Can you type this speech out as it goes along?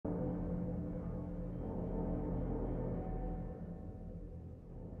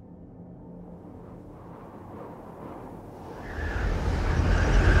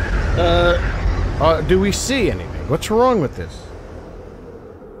do we see anything? What's wrong with this?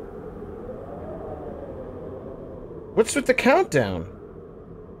 What's with the countdown?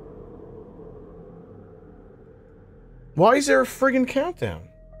 Why is there a friggin' countdown?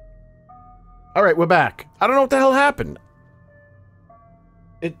 Alright, we're back. I don't know what the hell happened.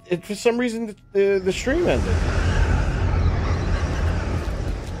 It for some reason, the stream ended.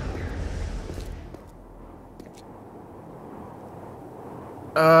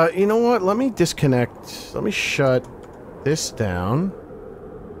 You know what? Let me disconnect. Let me shut this down.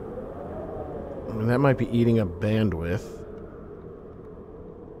 I mean, that might be eating up bandwidth.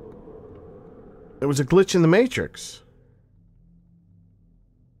 There was a glitch in the Matrix.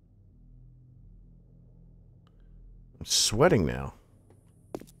 I'm sweating now.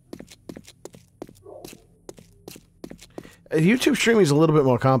 YouTube streaming is a little bit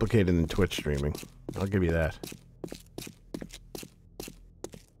more complicated than Twitch streaming. I'll give you that.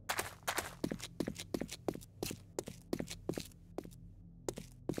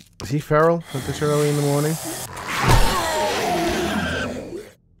 Is he feral at this early in the morning?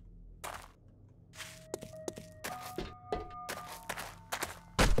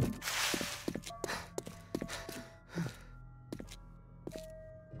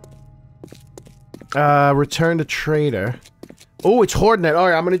 Return to trader. Oh, it's Horde Night.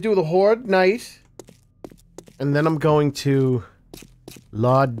 Alright, I'm gonna do the Horde Night. And then I'm going to...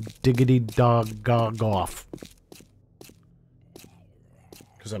 Lord Diggity Dog Gog Off.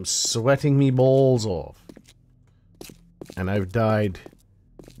 Because I'm sweating me balls off. And I've died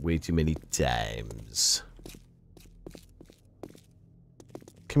way too many times.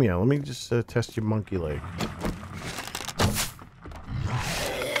 Come here, let me just test your monkey leg.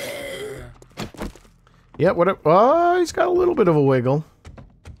 Yeah, what? Oh, he's got a little bit of a wiggle.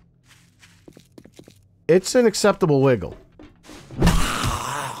 It's an acceptable wiggle.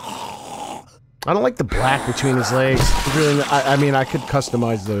 I don't like the black between his legs. Really, I mean, I could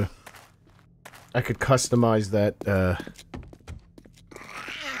customize the... I could customize that,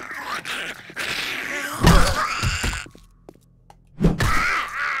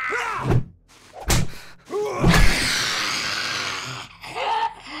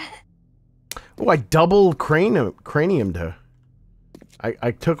 Oh, I double craniumed her.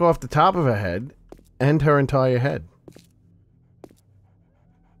 I took off the top of her head and her entire head.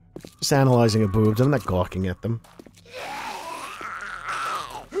 Just analyzing her boobs. I'm not gawking at them.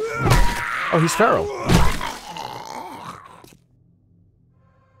 Oh, he's feral.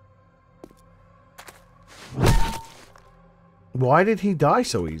 Why did he die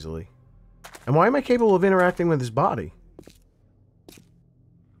so easily? And why am I capable of interacting with his body?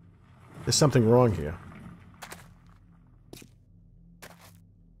 There's something wrong here.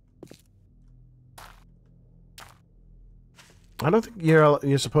 I don't think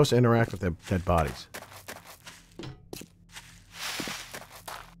you're supposed to interact with their dead bodies.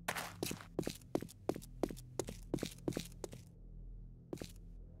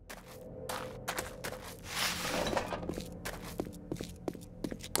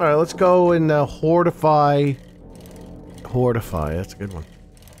 Alright, let's go and hortify... Hortify, that's a good one.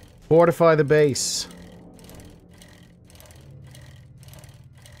 Fortify the base.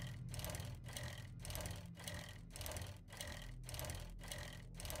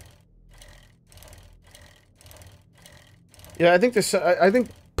 Yeah, I think this. I think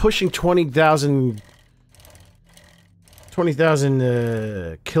pushing 20,000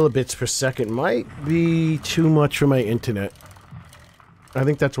 kilobits per second might be too much for my internet. I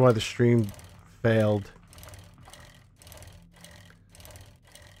think that's why the stream failed.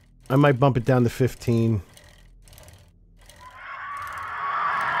 I might bump it down to 15.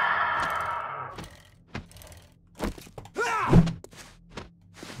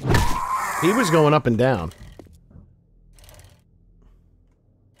 He was going up and down.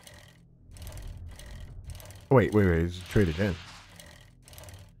 Wait, it's Trader Jen.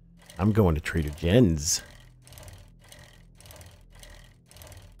 I'm going to Trader Jen's.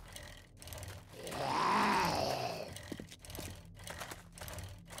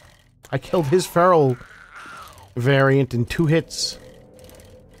 I killed his feral variant in 2 hits.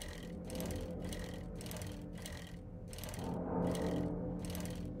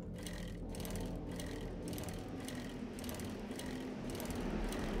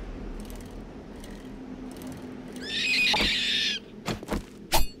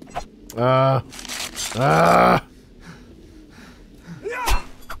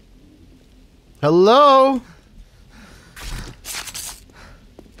 Hello?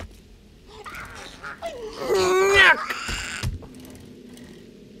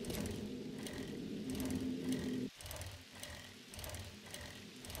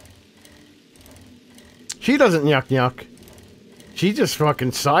 She doesn't yuck yuck. She just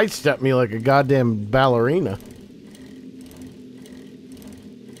fucking sidestepped me like a goddamn ballerina.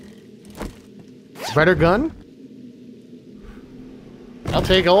 Better gun? I'll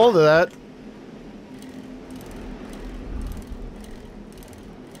take hold of that.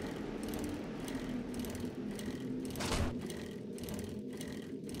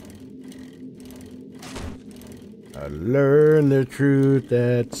 I learned the truth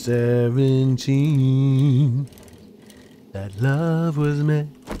at 17. That love was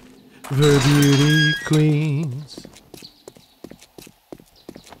meant for beauty queens.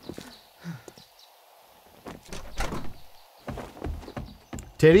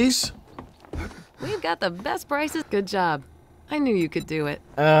 Titties? We've got the best prices. Good job. I knew you could do it.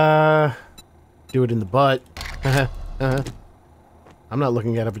 Do it in the butt. I'm not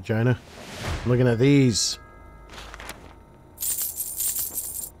looking at a vagina. I'm looking at these.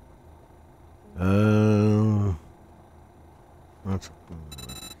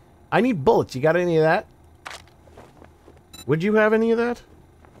 I need bullets. You got any of that? Would you have any of that?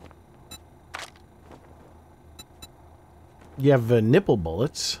 You have nipple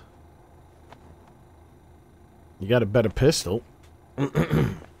bullets. You got a better pistol. What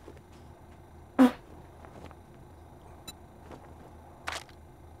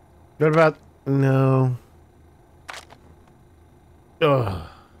about... No. Ugh.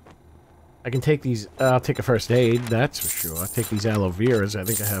 I can take these... I'll take a first aid, that's for sure. I'll take these aloe veras, I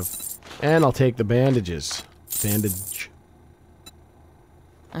think I have... And I'll take the bandages. Bandage.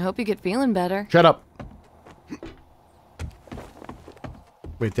 I hope you get feeling better. Shut up!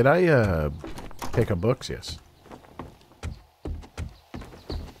 Wait, did I, pick up books? Yes.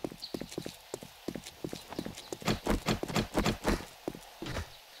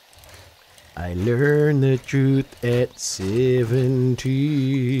 I learned the truth at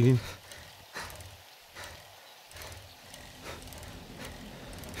 17.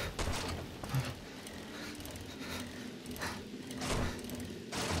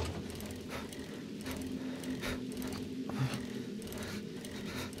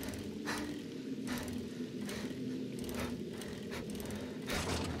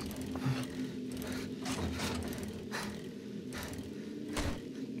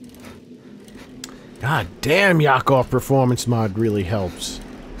 God damn, Yakov Performance Mod really helps.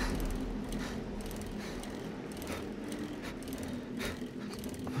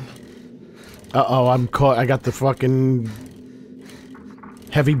 Uh-oh, I'm caught. I got the fucking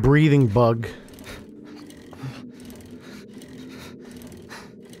heavy breathing bug.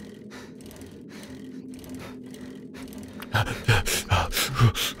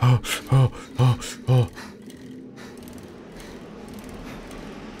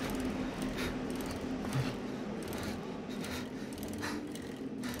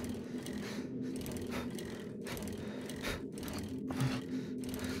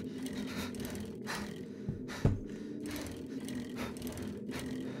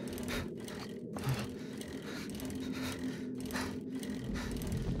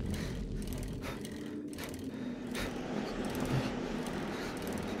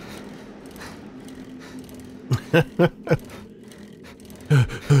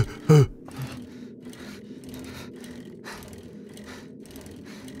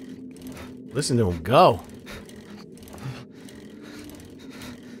 Listen to him go.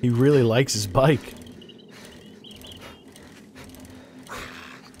 He really likes his bike.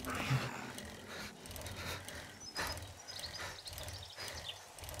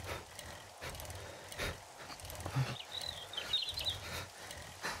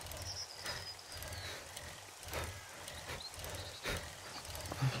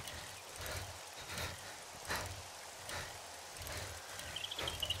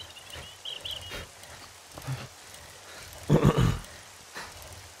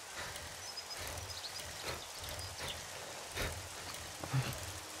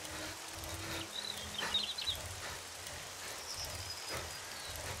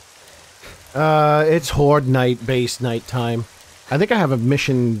 It's Horde night, base night time. I think I have a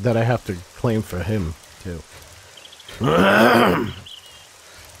mission that I have to claim for him, too.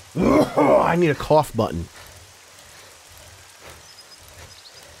 I need a cough button.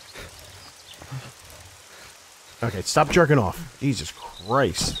 Okay, stop jerking off. Jesus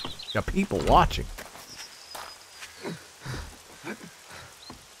Christ. Got people watching.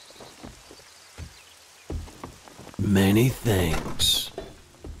 Many thanks.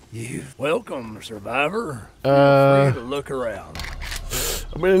 Welcome, survivor. Feel free to look around.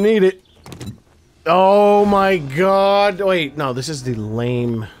 I'm gonna need it. Oh my god. Wait, no, this is the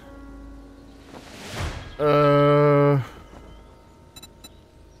lame.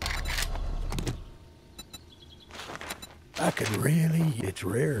 I could really. It's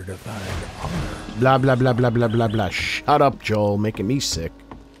rare to find honor. Blah, blah, blah, blah, blah, blah, blah. Shut up, Joel. Making me sick.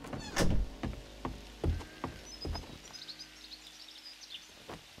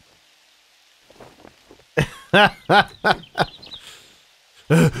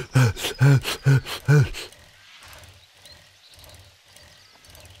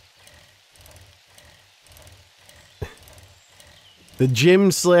 The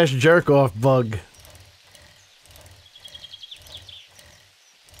gym slash jerk off bug.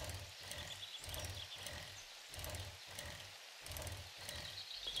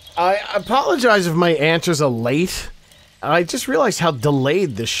 I apologize if my answers are late. I just realized how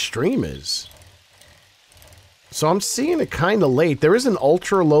delayed this stream is. So I'm seeing it kind of late. There is an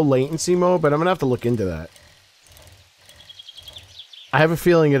ultra low latency mode, but I'm going to have to look into that. I have a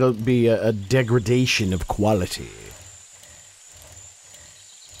feeling it'll be a degradation of quality.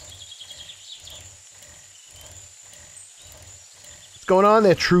 What's going on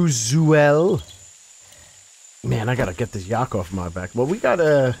there, True Zuel? Man, I gotta get this Yakov mod back. Well, we got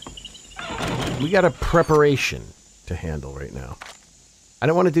a preparation to handle right now. I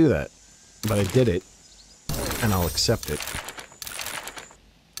didn't want to do that, but I did it, and I'll accept it.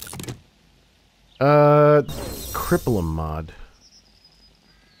 Cripple mod.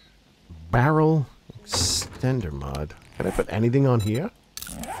 Barrel extender mod. Can I put anything on here?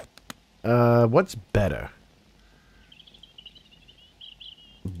 What's better?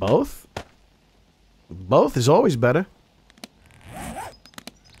 Both? Both is always better.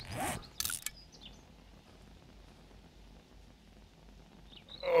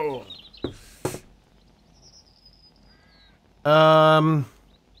 Oh.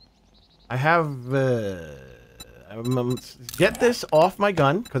 I have, get this off my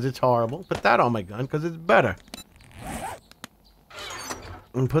gun, because it's horrible. Put that on my gun, because it's better.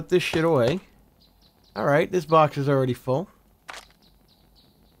 And put this shit away. Alright, this box is already full.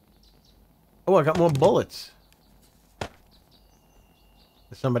 Oh, I got more bullets.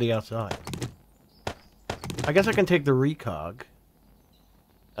 There's somebody outside. I guess I can take the recog.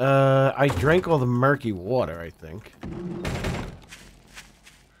 I drank all the murky water, I think.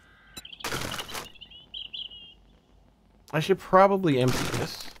 I should probably empty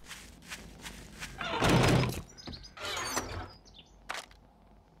this.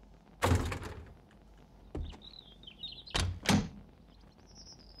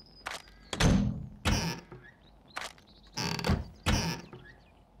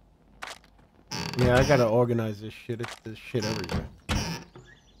 Yeah, I gotta organize this shit. It's this shit everywhere.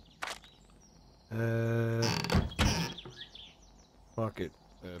 Fuck it.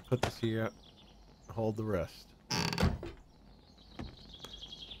 Put this here. Hold the rest.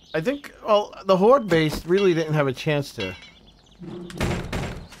 I think, well, the Horde base really didn't have a chance to,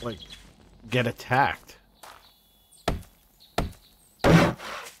 like, get attacked.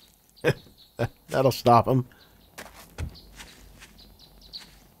 That'll stop them.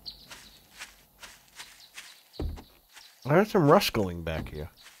 There's some ruscling back here.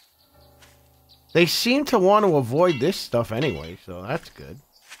 They seem to want to avoid this stuff anyway, so that's good.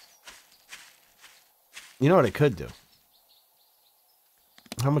 You know what I could do?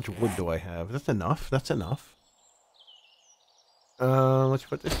 How much wood do I have? That's enough. That's enough. Let's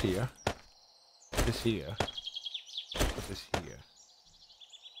put this here. Put this here. Put this here.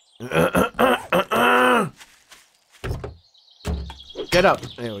 Get up.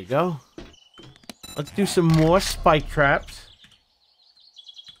 There we go. Let's do some more spike traps.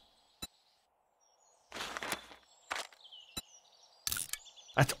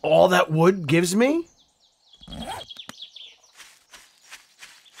 That's all that wood gives me?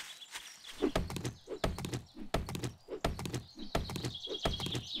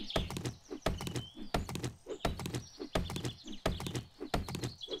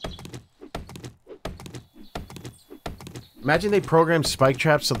 Imagine they programmed spike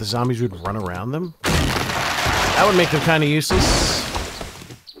traps so the zombies would run around them. That would make them kind of useless.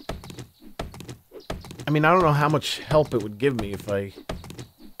 I mean, I don't know how much help it would give me if I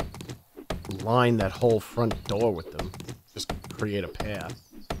line that whole front door with them. Just create a path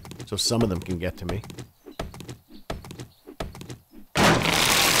so some of them can get to me.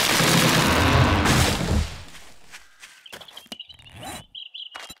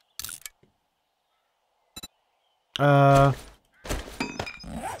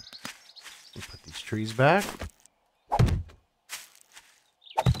 Put these trees back.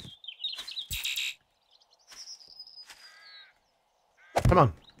 Come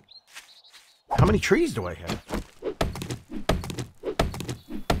on. How many trees do I have?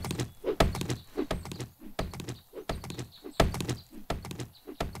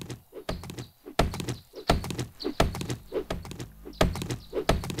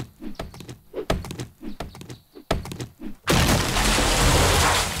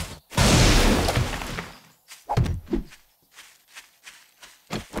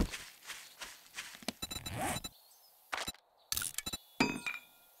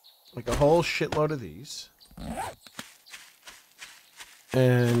 Like a whole shitload of these.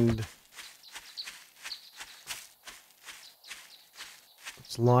 And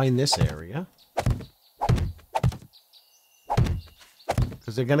let's line this area.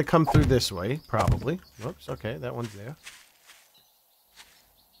 Because they're going to come through this way, probably. Whoops, okay, that one's there.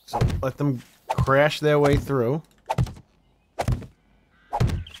 So let them crash their way through.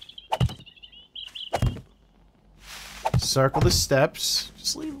 Circle the steps.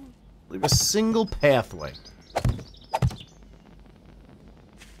 Just leave a single pathway.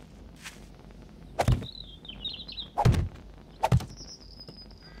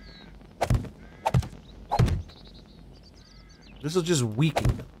 This will just weaken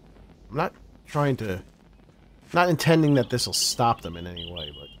them. I'm not trying to... Not intending that this will stop them in any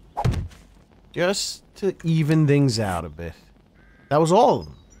way, but... Just to even things out a bit. That was all of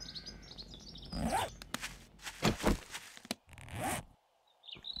them.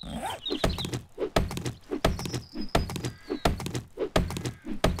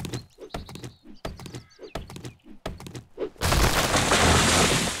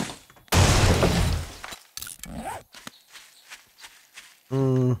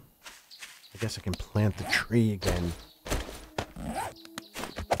 I guess I can plant the tree again.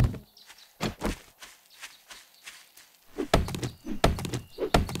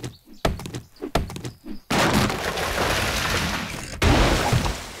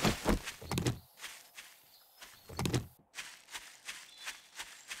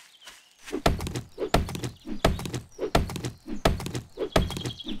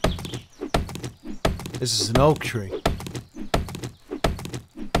 This is an oak tree.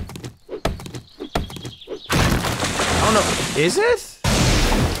 Oh no, is it?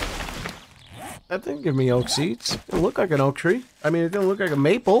 That didn't give me oak seeds. It didn't look like an oak tree. I mean, it didn't look like a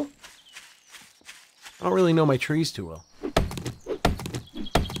maple. I don't really know my trees too well.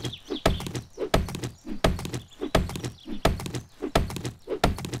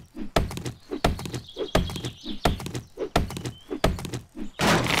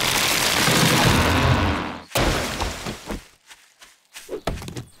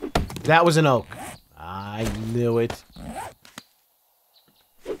 That was an oak. I knew it.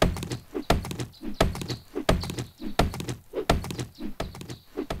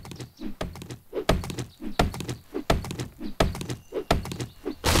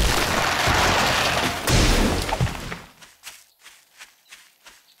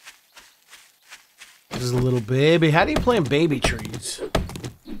 This is a little baby. How do you plant baby trees?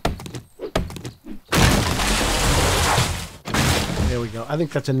 There we go. I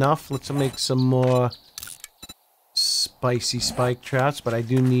think that's enough. Let's make some more spicy spike traps, but I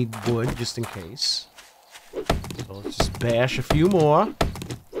do need wood just in case. So let's just bash a few more.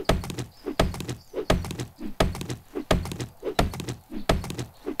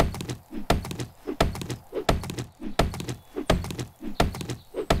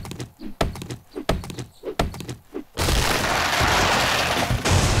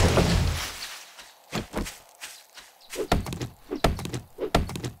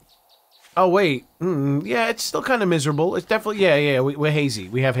 Oh, wait. Yeah, it's still kind of miserable. It's definitely... Yeah, we're hazy.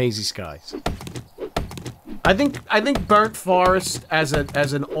 We have hazy skies. I think burnt forest as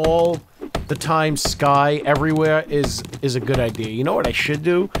an all-the-time sky everywhere is a good idea. You know what I should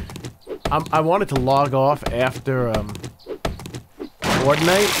do? I wanted to log off after, Horde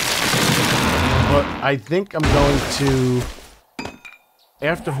Night. But I think I'm going to...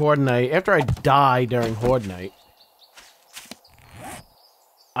 After Horde Night... After I die during Horde Night...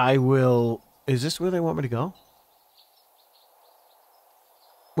 I will... Is this where they want me to go?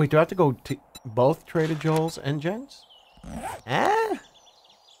 Wait, do I have to go to both Trader Joel's and Jen's? Eh?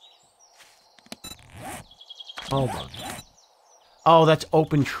 Hold on. Oh, that's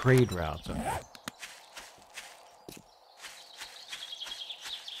open trade routes.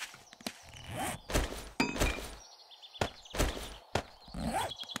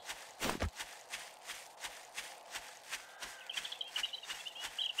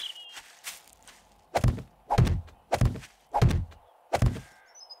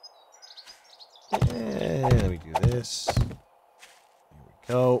 Okay. Let me do this. There we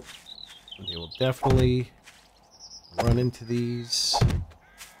go. They will definitely run into these.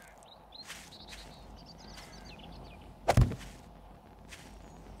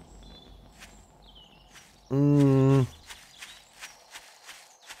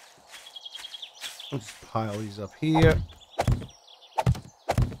 Let's pile these up here.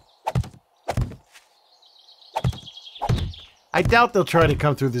 I doubt they'll try to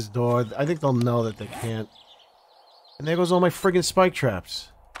come through this door. I think they'll know that they can't. And there goes all my friggin' spike traps.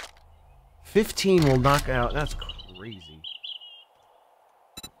 15 will knock out. That's crazy.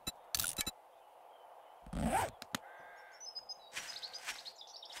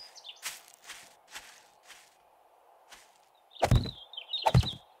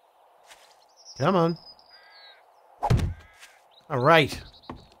 Come on. All right.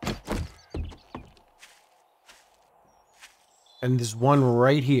 And there's one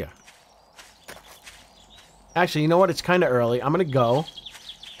right here. Actually, you know what? It's kind of early. I'm gonna go.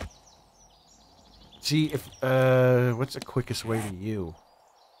 See if, what's the quickest way to you?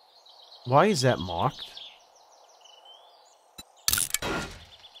 Why is that marked?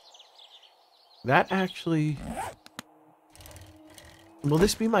 That actually... Will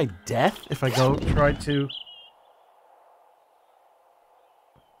this be my death if I go try to...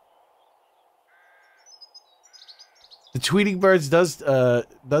 The Tweeting Birds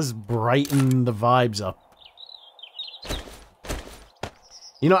does brighten the vibes up.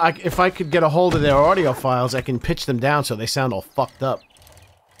 You know, if I could get a hold of their audio files, I can pitch them down so they sound all fucked up.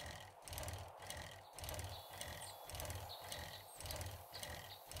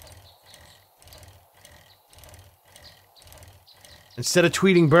 Instead of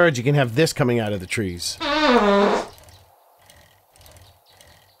tweeting birds, you can have this coming out of the trees.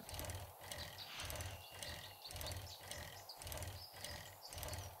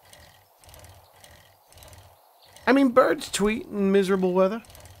 I mean, birds tweet in miserable weather.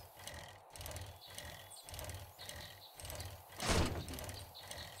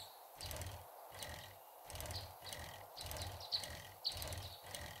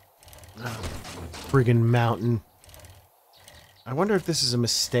 Oh, friggin' mountain. I wonder if this is a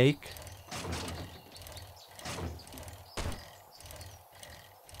mistake.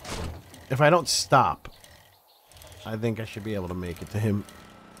 If I don't stop, I think I should be able to make it to him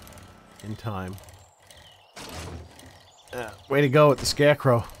in time. Way to go with the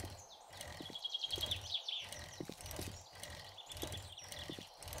scarecrow.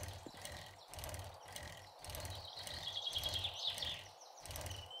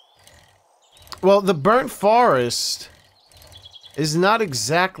 Well, the burnt forest is not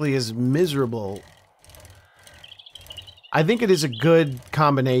exactly as miserable. I think it is a good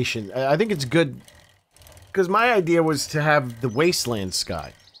combination. I think it's good because my idea was to have the wasteland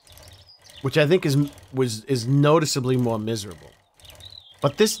sky, which I think is noticeably more miserable.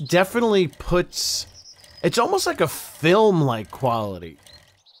 But this definitely puts... It's almost like a film-like quality.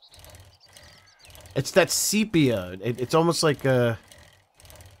 It's that sepia. It's almost like a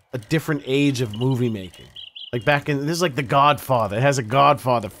different age of movie making. Like back in... This is like The Godfather. It has a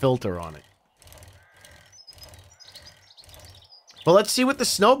Godfather filter on it. But let's see what the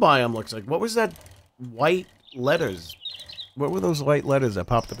snow biome looks like. What was that white letters? What were those white letters that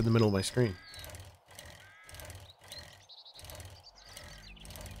popped up in the middle of my screen?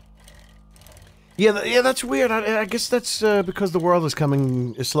 Yeah, that's weird. I guess that's because the world is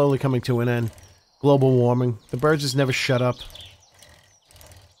slowly coming to an end. Global warming. The birds just never shut up.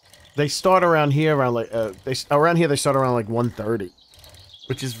 They start around here around like they start around like 1:30,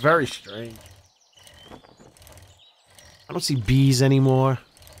 which is very strange. I don't see bees anymore.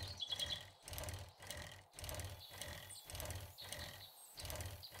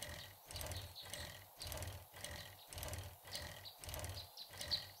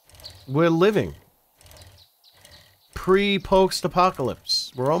 We're living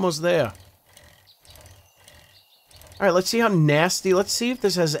pre-post-apocalypse. We're almost there. Alright, let's see how nasty... Let's see if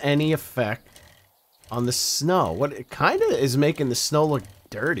this has any effect on the snow. What it kind of is making the snow look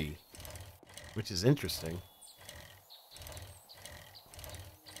dirty, which is interesting.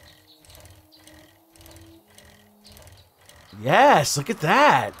 Yes, look at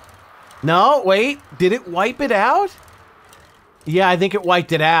that. No, wait. Did it wipe it out? Yeah, I think it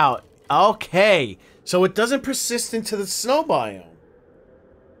wiped it out. Okay. So it doesn't persist into the snow biome.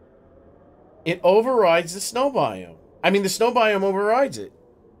 It overrides the snow biome. I mean, the snow biome overrides it.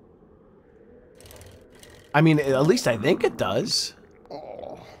 I mean, at least I think it does.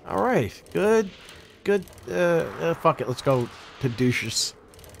 Alright. Good. Good. Fuck it. Let's go to Doughphunghus.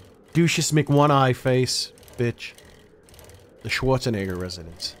 Doughphunghus McOne-Eye face. Bitch. The Schwarzenegger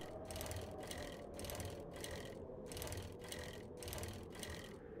residence.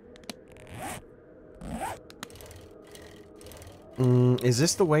 Is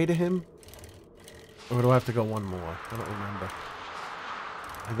this the way to him? Or do I have to go one more? I don't remember.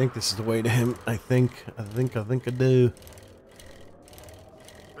 I think this is the way to him. I think I do.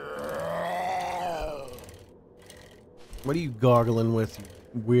 What are you gargling with,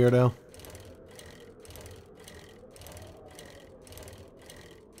 you weirdo?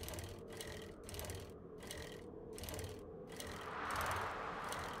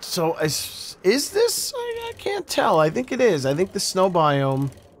 So, is this? I can't tell. I think it is. I think the snow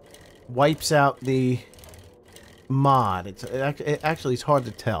biome wipes out the mod. It actually, it's hard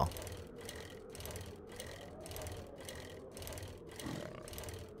to tell.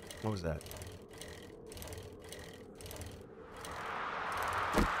 What was that?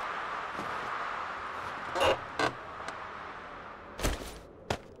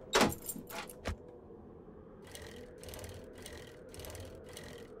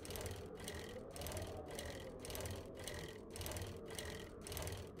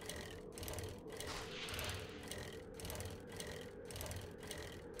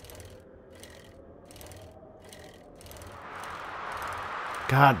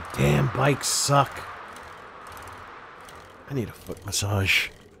 God damn, bikes suck. I need a foot massage.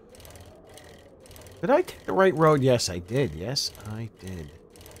 Did I take the right road? Yes, I did. Yes, I did.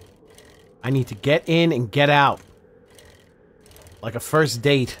 I need to get in and get out. Like a first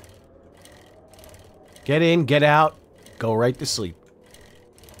date. Get in, get out, go right to sleep.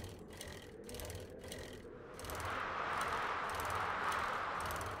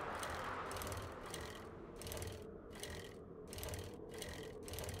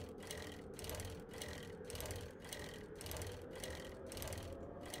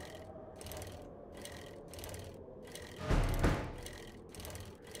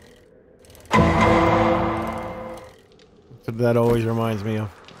 That always reminds me of.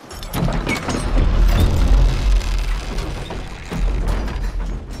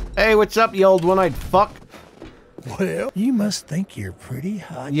 Hey, what's up, you old one-eyed fuck? Well, you must think you're pretty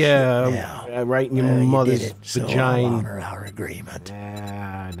hot. Yeah, now. right in your mother's you did it, so vagina. I'll honor our agreement.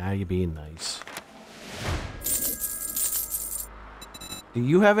 Now you're being nice. Do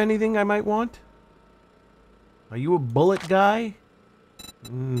you have anything I might want? Are you a bullet guy?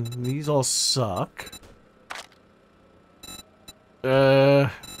 These all suck.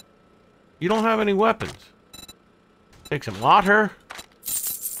 You don't have any weapons. Take some water.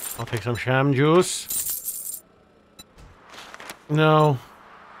 I'll take some sham juice. No.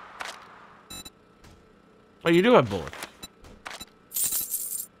 Oh, you do have bullets.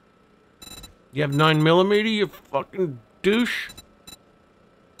 You have 9mm, you fucking douche?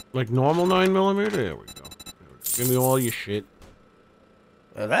 Like normal 9mm? There we go. Give me all your shit.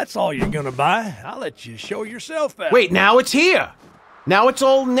 That's all you're gonna buy. I'll let you show yourself out. Wait, now it's here! Now it's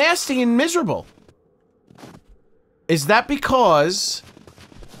all nasty and miserable. Is that because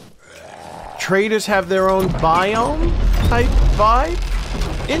traders have their own biome type vibe?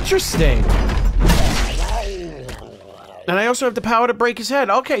 Interesting. And I also have the power to break his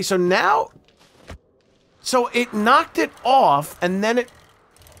head. Okay, so now... So it knocked it off, and then it...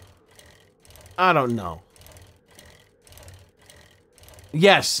 I don't know.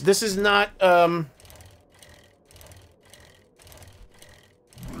 Yes, this is not,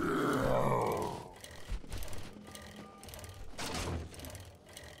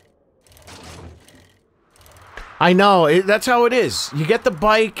 I know, that's how it is. You get the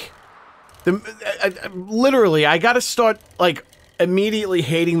bike... literally, I gotta start, like, immediately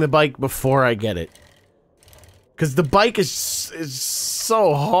hating the bike before I get it. Because the bike is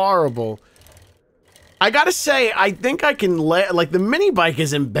so horrible. I gotta say, I think I can like, the mini bike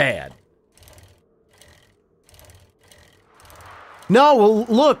isn't bad. No, well,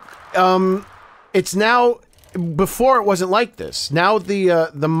 look, it's now... Before it wasn't like this. Now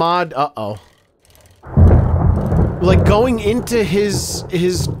the mod... Uh-oh. Like, going into his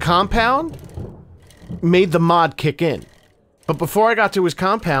compound made the mod kick in. But before I got to his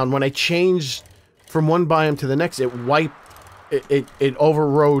compound, when I changed from one biome to the next, it wiped... It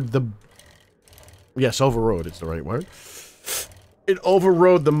overrode the... Yes, overrode is the right word. It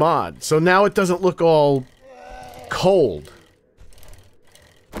overrode the mod. So now it doesn't look all cold.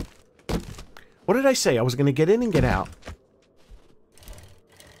 What did I say? I was gonna get in and get out.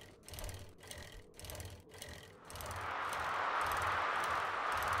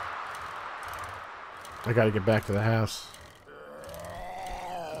 I gotta get back to the house.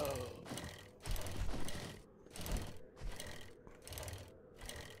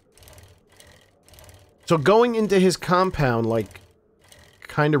 So going into his compound, like,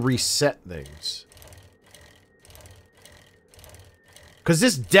 kind of reset things. Because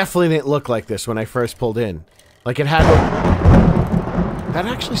this definitely didn't look like this when I first pulled in. Like, it had... That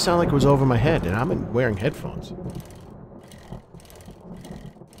actually sounded like it was over my head, and I'm wearing headphones.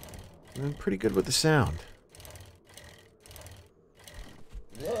 I'm pretty good with the sound.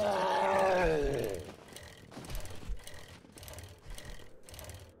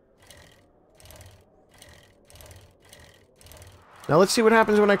 Now let's see what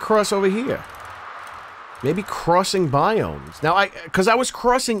happens when I cross over here. Maybe crossing biomes. Now because I was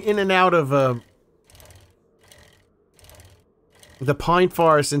crossing in and out of, the pine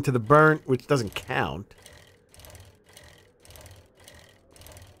forest into the burnt, which doesn't count.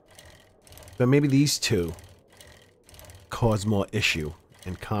 But maybe these two cause more issue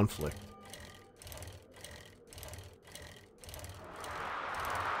and conflict.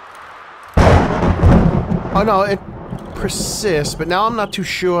 Oh no, it persists, but now I'm not too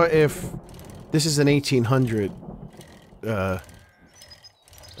sure if this is an 1800, a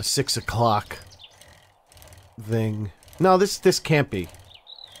 6 o'clock thing. No, this can't be.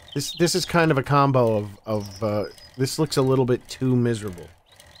 This is kind of a combo of this looks a little bit too miserable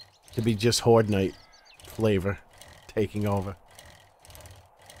to be just Horde Night flavor taking over.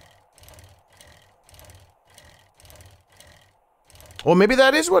 Or maybe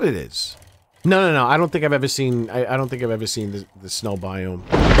that is what it is. No. I don't think I've ever seen... I don't think I've ever seen the snow biome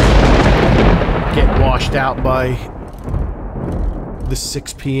get washed out by the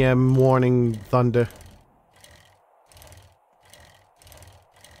 6 p.m. morning thunder.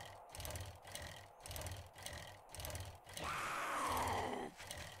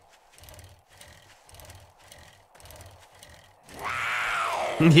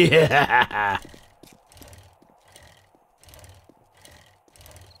 Yeah.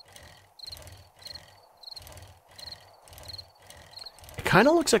 It kind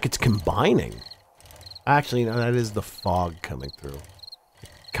of looks like it's combining. Actually, no, that is the fog coming through. It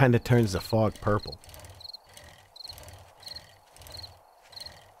kind of turns the fog purple.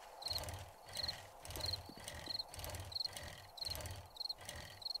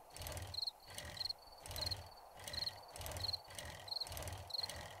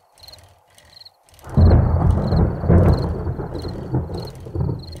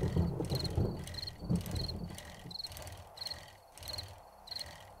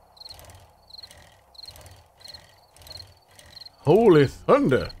 Holy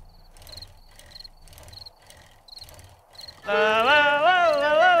thunder!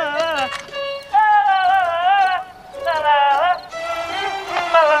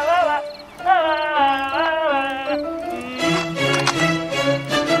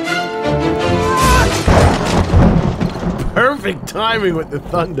 Perfect timing with the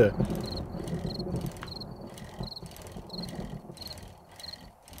thunder.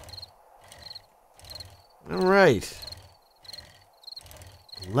 All right.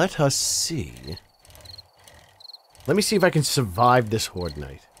 Let us see. Let me see if I can survive this horde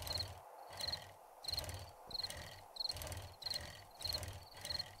night.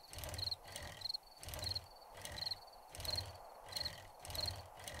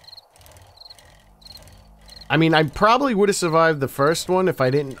 I mean, I probably would have survived the first one if I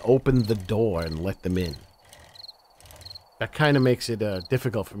didn't open the door and let them in. That kind of makes it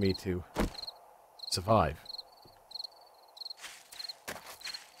difficult for me to survive.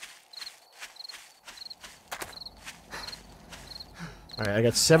 Alright, I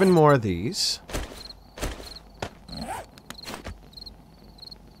got 7 more of these.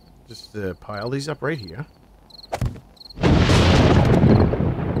 Just pile these up right here.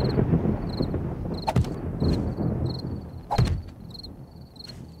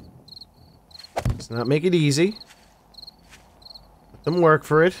 Let's not make it easy. Let them work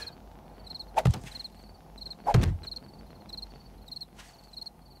for it.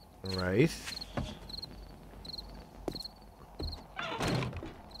 Alright.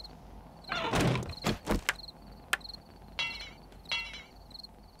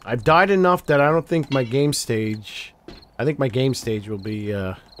 I've died enough that I don't think my game stage... I think my game stage will be,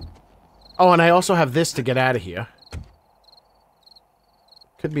 Oh, and I also have this to get out of here.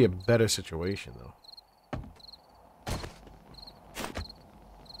 Could be a better situation, though.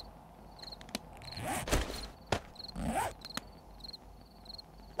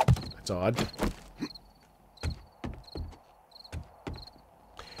 That's odd.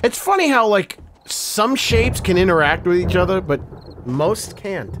 It's funny how, like, some shapes can interact with each other, but most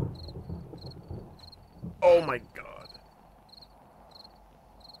can't. Oh my god.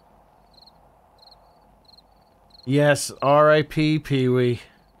 Yes, R.I.P. Pee-wee.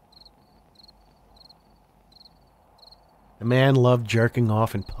 The man loved jerking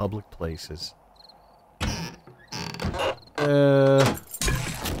off in public places.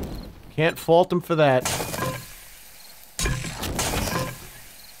 Can't fault him for that.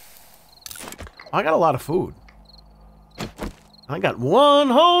 I got a lot of food. I got 1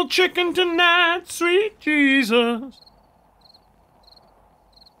 whole chicken tonight, sweet Jesus.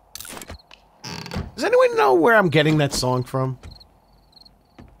 Does anyone know where I'm getting that song from?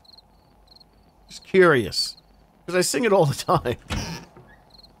 Just curious. Because I sing it all the time.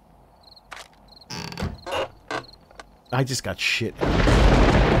 I just got shit.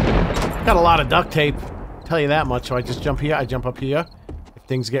 Got a lot of duct tape. Tell you that much. So I just jump here, I jump up here. If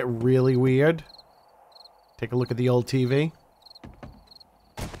things get really weird, take a look at the old TV.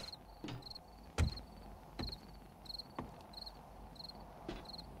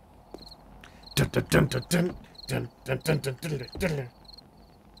 Dun, dun, dun, dun, dun, dun, dun, dun, dun, dun, dun.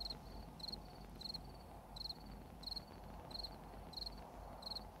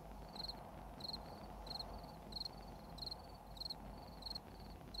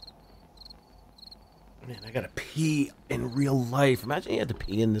 Man, I gotta pee in real life. Imagine you had to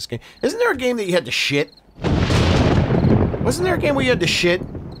pee in this game. Isn't there a game that you had to shit? Wasn't there a game where you had to shit?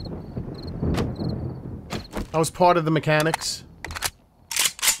 That was part of the mechanics.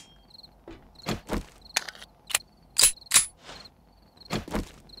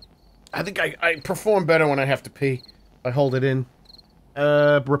 I think I perform better when I have to pee. I hold it in.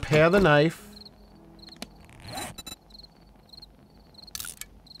 Repair the knife.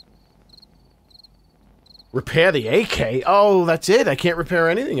 Repair the AK? Oh, that's it. I can't repair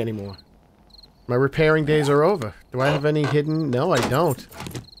anything anymore. My repairing days are over. Do I have any hidden? No, I don't.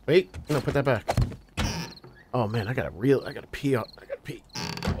 Wait. No, put that back. Oh, man, I gotta pee up. I gotta pee.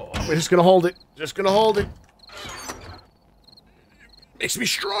 Oh, we're just gonna hold it. Just gonna hold it. Makes me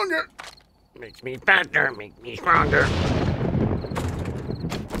stronger. Makes me faster. Makes me stronger.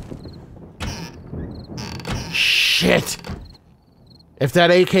 Shit! If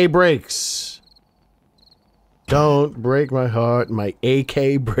that AK breaks... Don't break my heart, my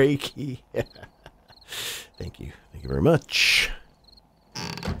AK breaky. Thank you. Thank you very much.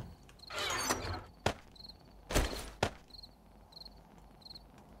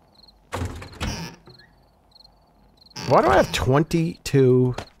 Why do I have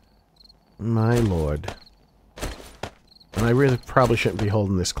 22? My lord. And I really probably shouldn't be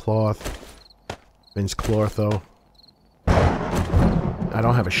holding this cloth. Vince Clortho. I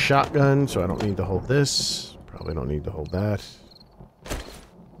don't have a shotgun, so I don't need to hold this. Probably don't need to hold that.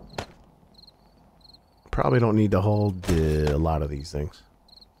 Probably don't need to hold a lot of these things.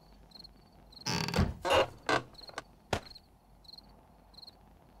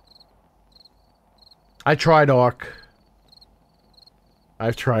 I tried Ark.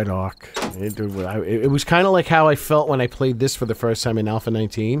 I've tried Ark. It was kind of like how I felt when I played this for the first time in Alpha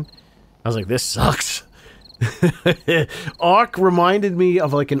 19. I was like, this sucks. Ark reminded me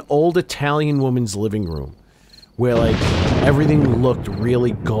of like an old Italian woman's living room. Where like, everything looked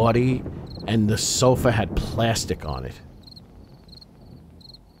really gaudy and the sofa had plastic on it.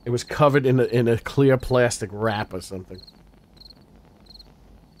 It was covered in a clear plastic wrap or something.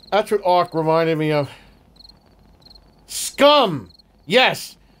 That's what Ark reminded me of. Scum!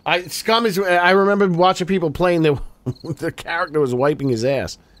 Yes! Scum is... I remember watching people playing the character was wiping his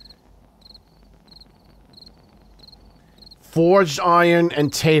ass. Forged iron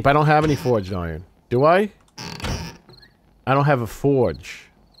and tape. I don't have any forged iron. Do I? I don't have a forge.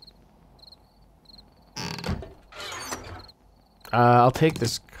 I'll take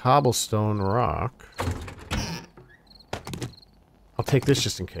this cobblestone rock. I'll take this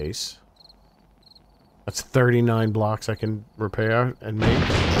just in case. That's 39 blocks I can repair and make.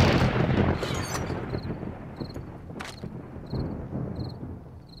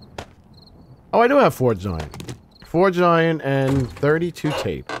 Oh, I do have forged iron. Forged iron and 32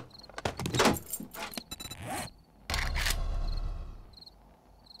 tape.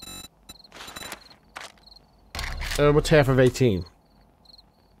 What's half of 18?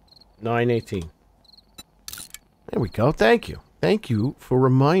 9/18. There we go. Thank you. Thank you for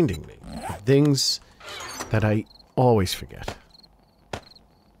reminding me of things that I always forget.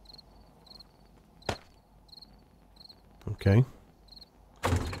 Okay.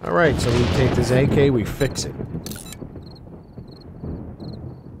 Alright, so we take this AK, we fix it.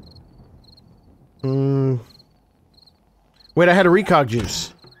 Wait, I had a recog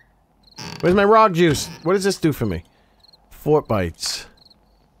juice. Where's my ROG juice? What does this do for me? Fort bites.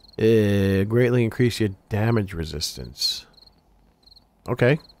 Greatly increase your damage resistance.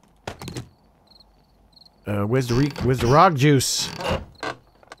 Okay. Where's the ROG juice?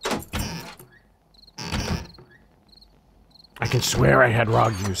 I can swear I had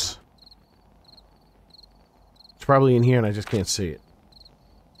ROG juice. It's probably in here and I just can't see it.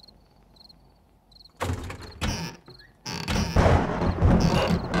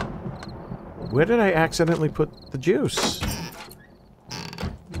 Where did I accidentally put the juice?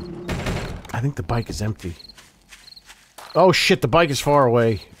 I think the bike is empty. Oh shit, the bike is far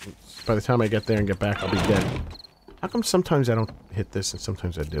away. By the time I get there and get back, I'll be dead. How come sometimes I don't hit this and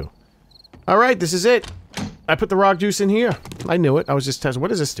sometimes I do? Alright, this is it. I put the ROG juice in here. I knew it. I was just testing. What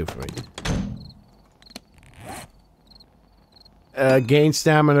does this do for me? Gain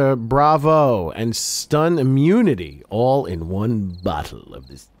stamina, bravo, and stun immunity, all in one bottle of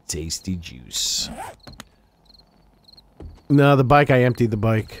this tasty juice. No, the bike, I emptied the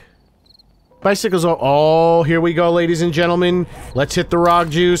bike. Bicycles are... Oh, here we go, ladies and gentlemen. Let's hit the ROG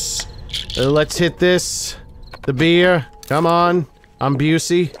juice. Let's hit this. The beer. Come on. I'm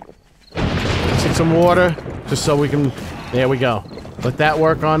Busey. Let's hit some water. Just so we can... There we go. Let that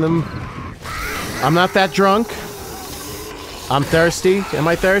work on them. I'm not that drunk. I'm thirsty. Am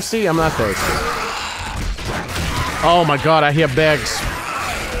I thirsty? I'm not thirsty. Oh my god, I hear bags.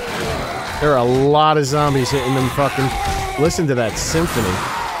 There are a lot of zombies hitting them fucking... Listen to that symphony.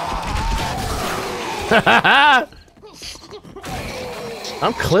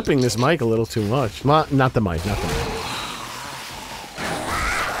 I'm clipping this mic a little too much. Not the mic, not the mic.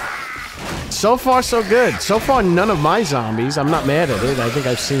 So far, so good. So far, none of my zombies. I'm not mad at it. I think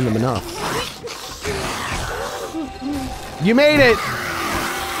I've seen them enough. You made it!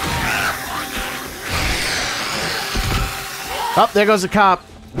 Oh, there goes the cop.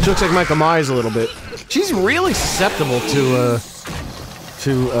 She looks like Michael Myers a little bit. She's really susceptible to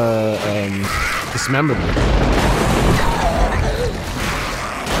dismemberment.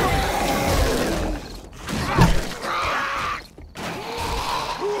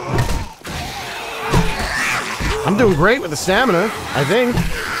 I'm doing great with the stamina, I think.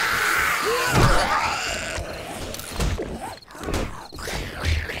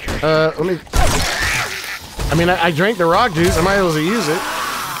 Let me... I mean, I drank the rock juice. I might as well use it.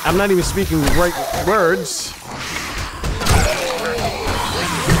 I'm not even speaking the right words.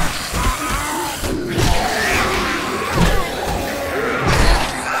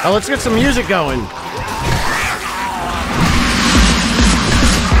 Oh, let's get some music going.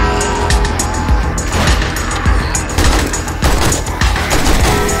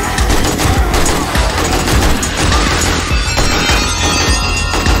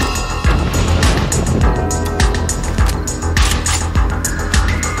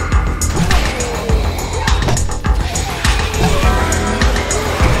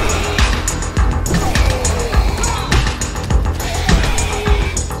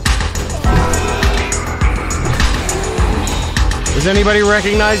 Does anybody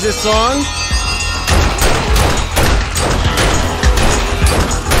recognize this song?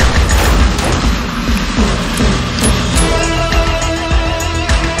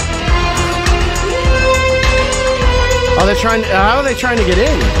 Oh, they're trying. How are they trying to get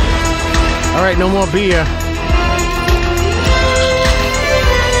in? All right, no more beer.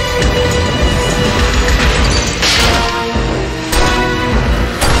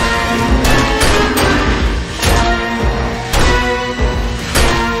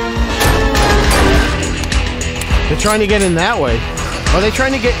 They're trying to get in that way. Are they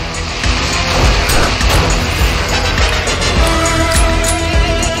trying to get...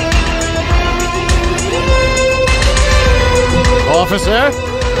 Officer?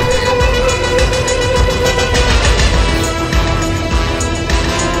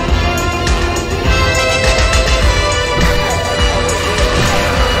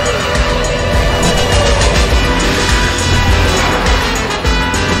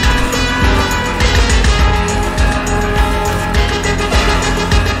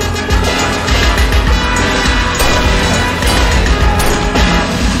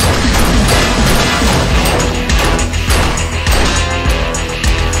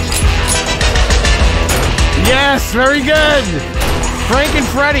 Yes, very good. Frank and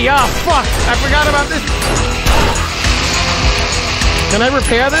Freddy. Oh, fuck. I forgot about this. Can I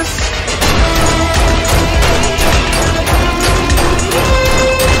repair this?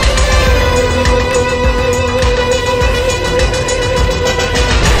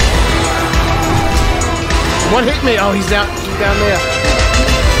 What hit me? Oh, he's down there.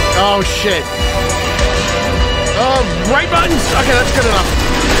 Oh, shit. Oh, right buttons. Okay, that's good enough.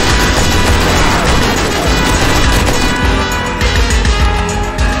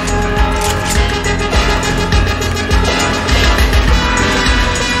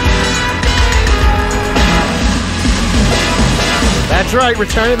 That's right,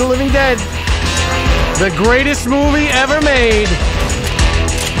 Return of the Living Dead. The greatest movie ever made.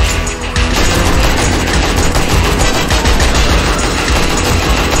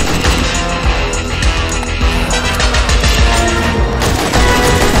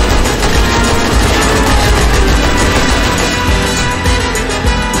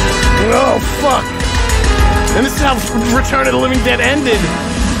 Oh, fuck. And this is how Return of the Living Dead ended.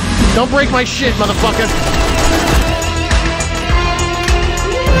 Don't break my shit, motherfucker.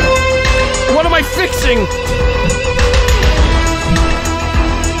 What am I fixing?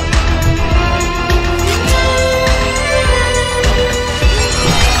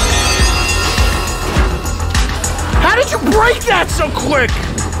 How did you break that so quick?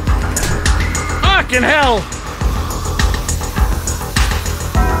 Fucking hell.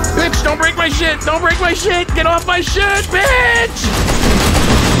 Bitch, don't break my shit. Don't break my shit. Get off my shit, bitch.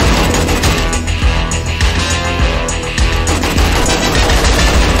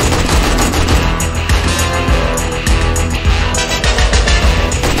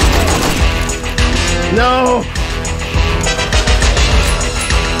 No!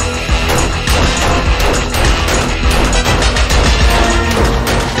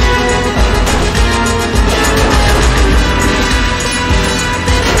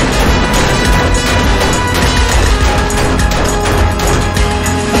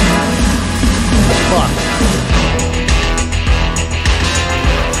 Fuck.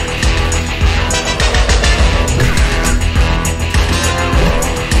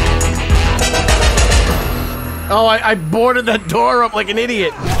 Oh, I boarded that door up like an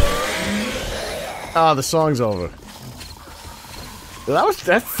idiot. Oh, the song's over.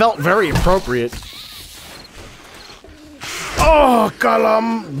 That felt very appropriate. Oh,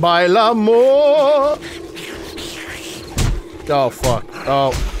 calam bailamo. Oh, fuck.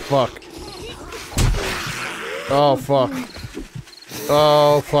 Oh, fuck. Oh, fuck.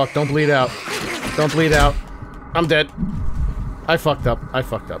 Oh, fuck. Don't bleed out. Don't bleed out. I'm dead. I fucked up. I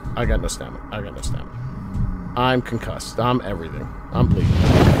fucked up. I got no stamina. I got no stamina. I'm concussed. I'm everything. I'm bleeding.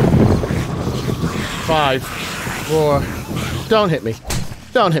 5, 4. Don't hit me.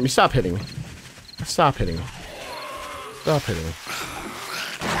 Don't hit me. Stop hitting me. Stop hitting me. Stop hitting me.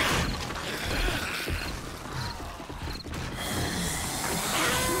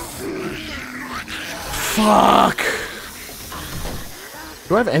 Fuck!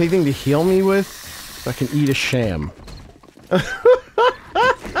 Do I have anything to heal me with? I can eat a sham.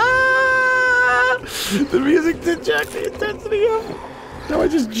 The music did jack the intensity up. No, I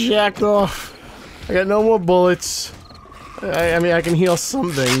just jacked off. I got no more bullets. I mean, I can heal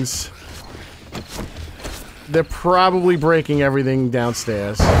some things. They're probably breaking everything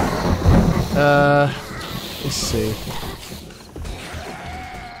downstairs. Let's see.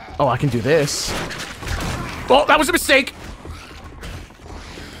 Oh, I can do this. Oh, that was a mistake!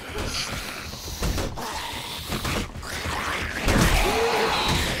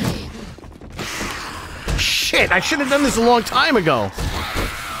 Shit, I should have done this a long time ago.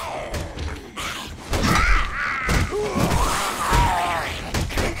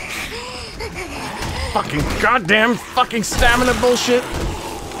 Fucking goddamn fucking stamina bullshit.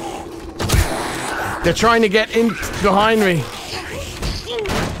 They're trying to get in behind me.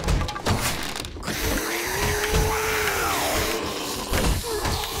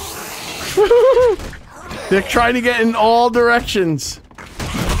 They're trying to get in all directions.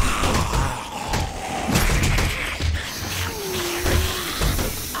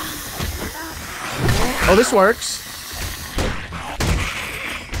 Oh, this works.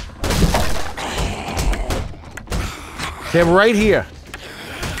 They're right here.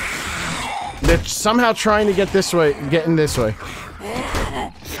 They're somehow trying to get this way, get in this way.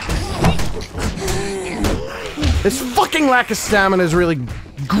 This fucking lack of stamina is really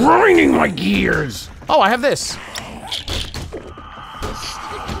grinding my gears. Oh, I have this.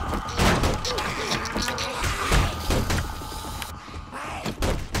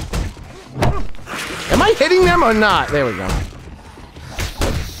 Am I hitting them or not? There we go.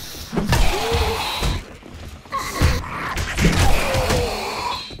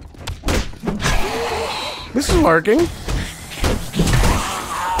 This is working.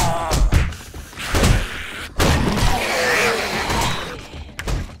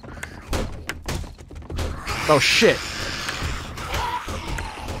 Oh shit.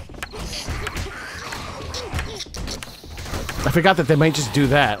 I forgot that they might just do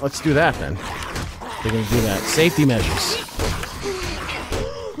that. Let's do that then. They're gonna do that. Safety measures.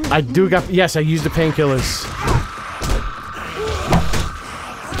 I do got. Yes, I used the painkillers.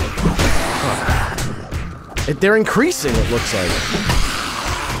 They're increasing, it looks like.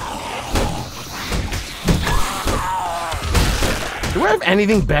 Do I have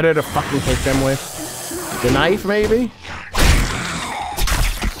anything better to fucking hit them with? The knife, maybe?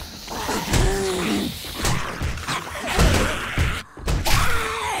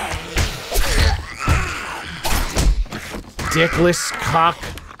 Dickless cock.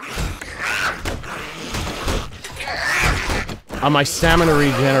 My stamina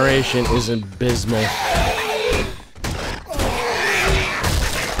regeneration is abysmal.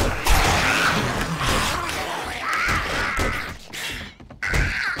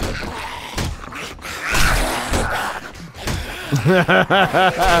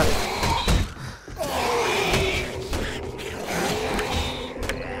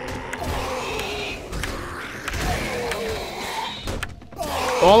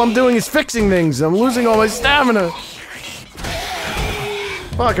 All I'm doing is fixing things. I'm losing all my stamina.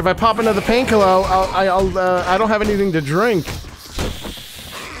 Fuck, if I pop another painkiller, I don't have anything to drink.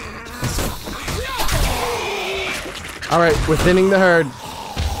 Alright, we're thinning the herd.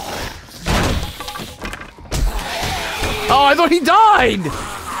 Oh, I thought he died!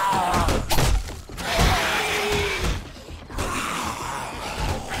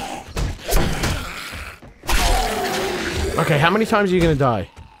 Okay, how many times are you gonna die?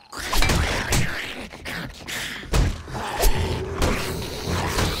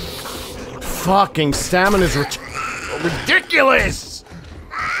 Fucking stamina's ridiculous!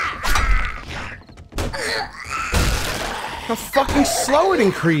 How fucking slow it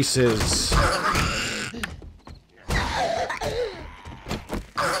increases.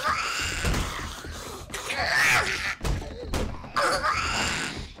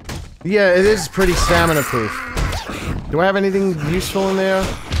 Yeah, it is pretty stamina proof. Do I have anything useful in there?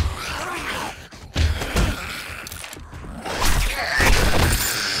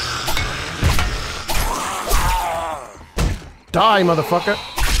 Die, motherfucker!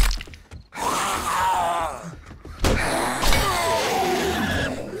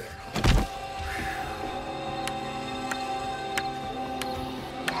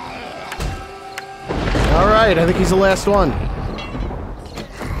 Alright, I think he's the last one.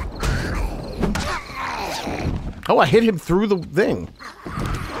 Oh, I hit him through the thing.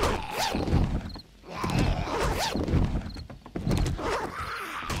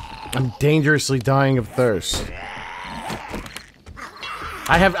 I'm dangerously dying of thirst.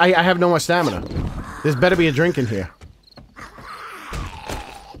 I have no more stamina. There's better be a drink in here.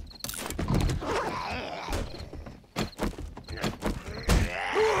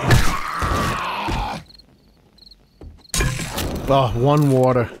 Oh, one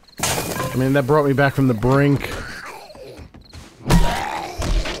water. I mean, that brought me back from the brink.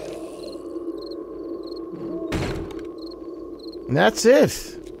 And that's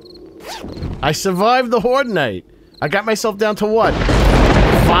it. I survived the Horde Night. I got myself down to what?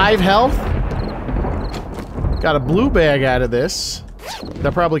 5 health? Got a blue bag out of this.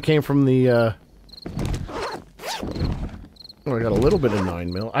 That probably came from the, Oh, I got a little bit of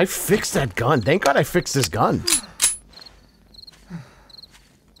 9mm. I fixed that gun. Thank God I fixed this gun.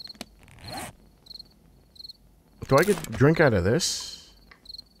 Do I get a drink out of this?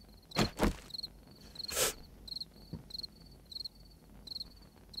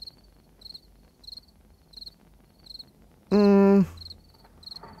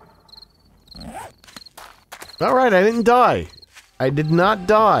 Alright, I didn't die. I did not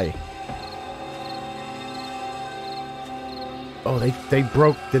die. Oh, they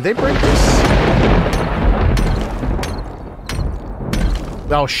broke... Did they break this?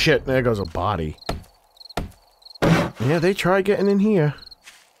 Oh shit, there goes a body. Yeah, they tried getting in here.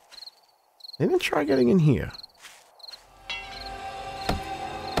 They didn't try getting in here.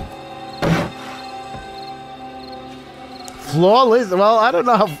 Flawless? Well, I don't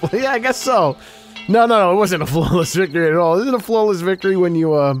know how... Yeah, I guess so. No, it wasn't a flawless victory at all. Isn't a flawless victory when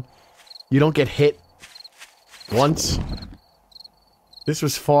you don't get hit once? This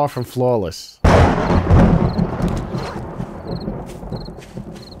was far from flawless.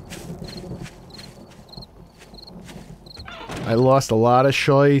 I lost a lot of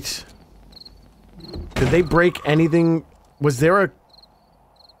shite. Did they break anything? Was there a...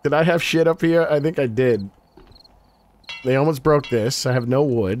 Did I have shit up here? I think I did. They almost broke this. I have no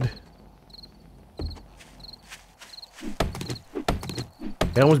wood.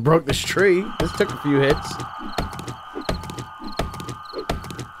 They almost broke this tree. This took a few hits.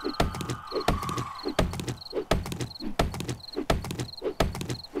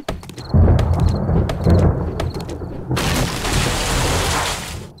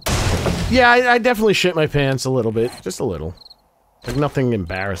 Yeah, I definitely shit my pants a little bit. Just a little. Like nothing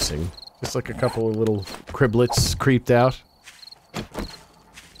embarrassing. Just like a couple of little criblets creeped out.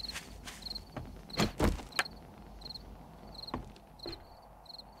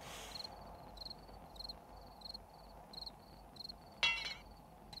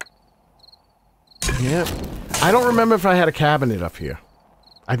 Yeah. I don't remember if I had a cabinet up here.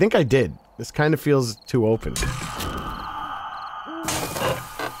 I think I did. This kind of feels too open.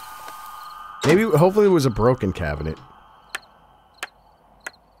 Maybe, hopefully it was a broken cabinet.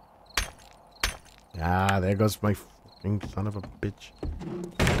 Ah, there goes my fucking son of a bitch.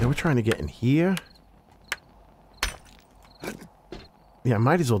 They were trying to get in here? Yeah, I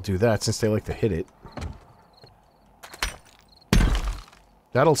might as well do that since they like to hit it.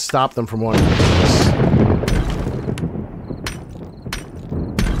 That'll stop them from wanting to do this.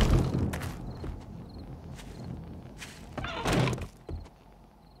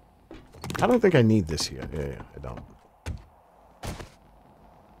 I don't think I need this here. Yeah, I don't.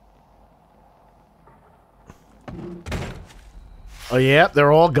 Oh, yeah,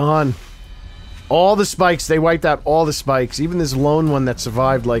 they're all gone. All the spikes, they wiped out all the spikes. Even this lone one that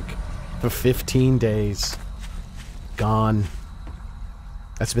survived, like, for 15 days. Gone.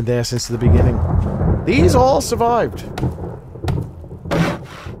 That's been there since the beginning. These all survived.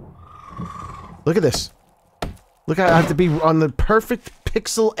 Look at this. Look, I have to be on the perfect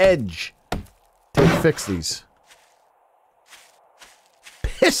pixel edge to fix these.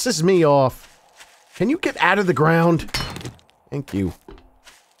 Pisses me off. Can you get out of the ground? Thank you.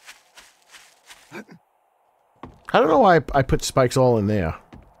 I don't know why I put spikes all in there.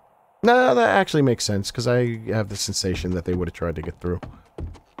 No, that actually makes sense, because I have the sensation that they would have tried to get through.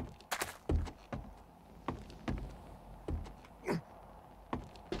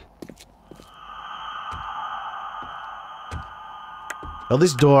 Well,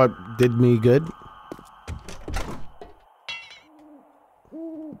 this door did me good.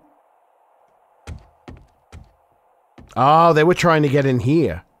 Oh, they were trying to get in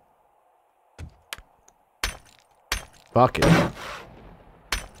here. Fuck it.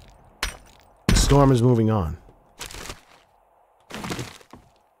 The storm is moving on.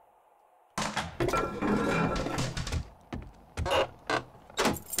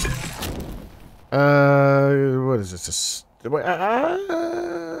 What is this?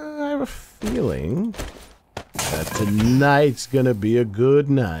 I have a feeling that tonight's gonna be a good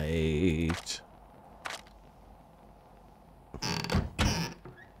night.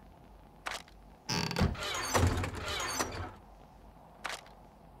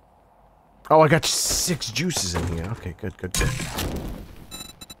 Oh, I got 6 juices in here. Okay, good, good, good.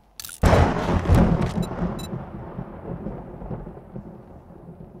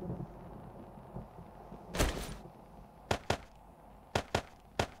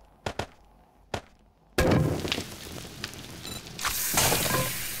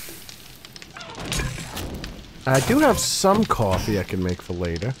 I do have some coffee I can make for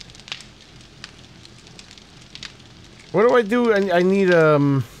later. What do I do? I need,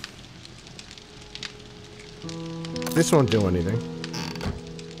 this won't do anything.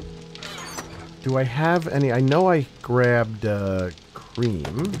 Do I have any? I know I grabbed, cream.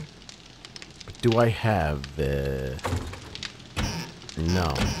 But do I have,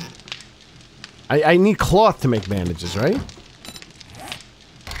 no. I need cloth to make bandages, right?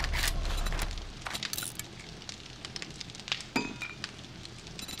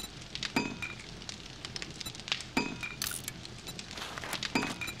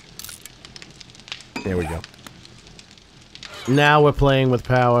 There we go. Now we're playing with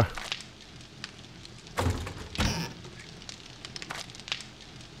power.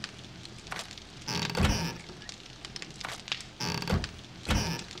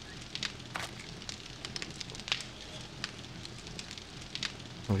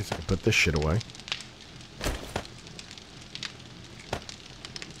 I guess I can put this shit away.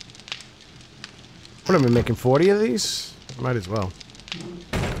 What am I making, 40 of these? Might as well.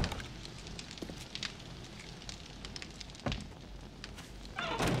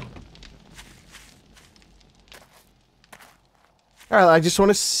 Alright, I just want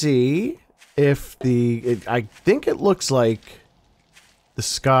to see if I think it looks like the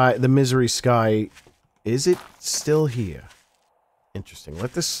sky, the misery sky, is it still here? Interesting.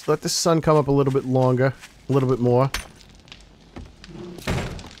 Let the sun come up a little bit longer, a little bit more.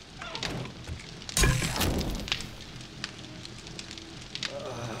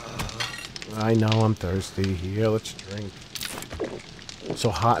 I know I'm thirsty. Here, let's drink. It's so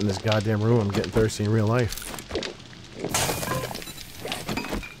hot in this goddamn room, I'm getting thirsty in real life.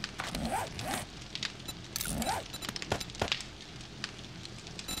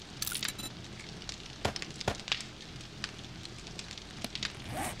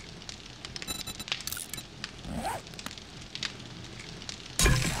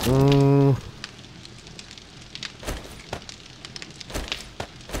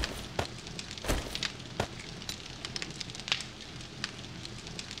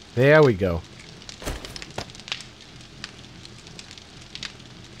 There we go.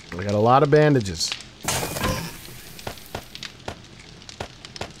 I got a lot of bandages.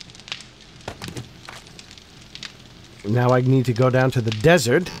 Now I need to go down to the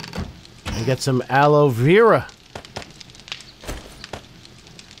desert and get some aloe vera.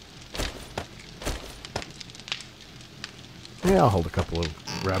 Yeah, I'll hold a couple of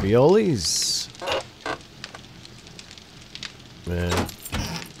raviolis. Yeah.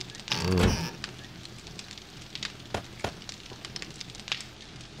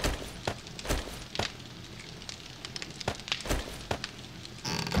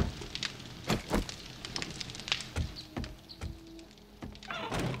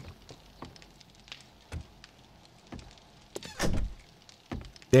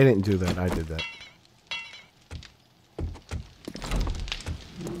 They didn't do that, I did that.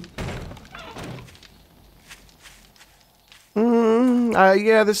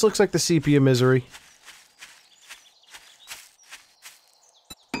 Yeah, this looks like the sepia misery.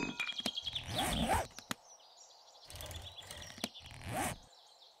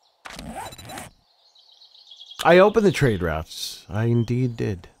 I opened the trade routes. I indeed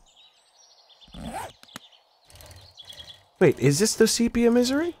did. Wait, is this the sepia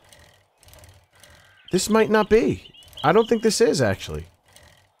misery? This might not be. I don't think this is, actually.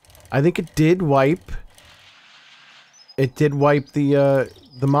 I think it did wipe... It did wipe the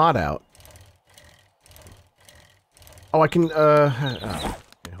mod out. Oh, I can,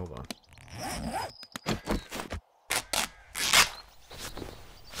 okay, hold on.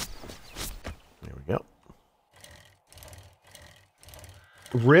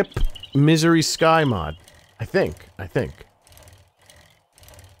 Rip Misery Sky mod. I think.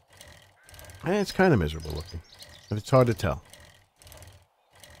 It's kind of miserable looking. But it's hard to tell.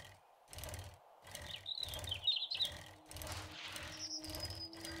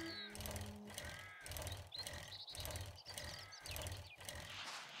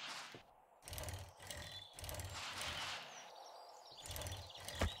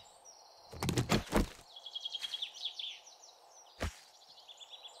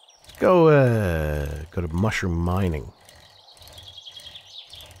 Go to mushroom mining.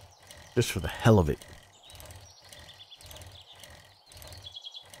 Just for the hell of it.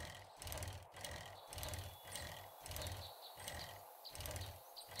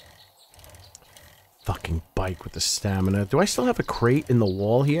 Fucking bike with the stamina. Do I still have a crate in the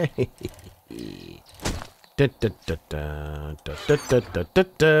wall here?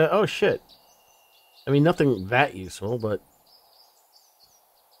 Oh shit. I mean, nothing that useful, but...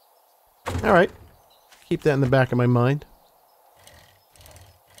 Alright. Keep that in the back of my mind.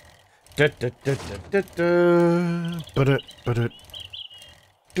 Oh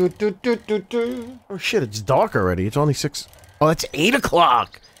shit, it's dark already. It's only 6... Oh, it's 8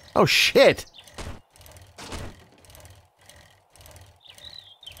 o'clock! Oh shit!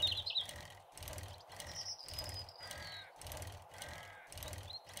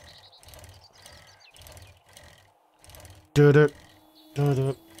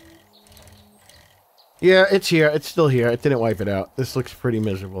 Yeah, it's here. It's still here. It didn't wipe it out. This looks pretty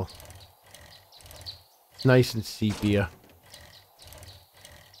miserable. Nice and sepia.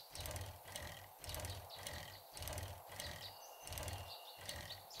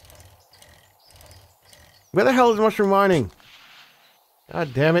 Where the hell is mushroom mining?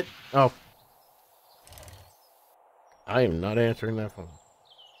 God damn it. Oh. I am not answering that phone.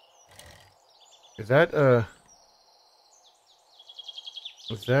 Is that,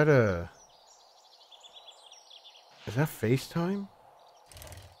 Is that FaceTime?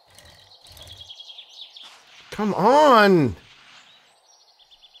 Come on!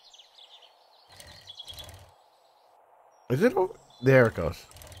 Is it over? There it goes.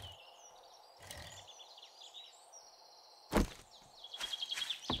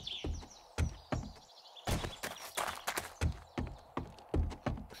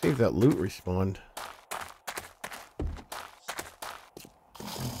 See if that loot respawned.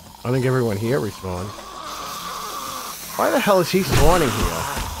 I think everyone here respawned. Why the hell is he spawning here?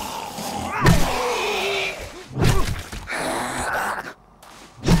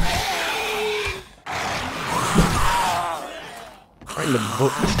 Right in the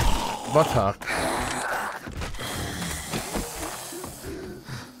buttock.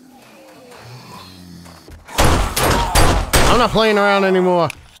 I'm not playing around anymore.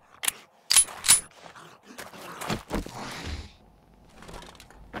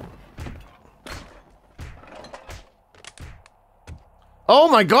 Oh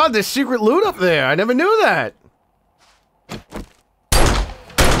my god, there's secret loot up there. I never knew that.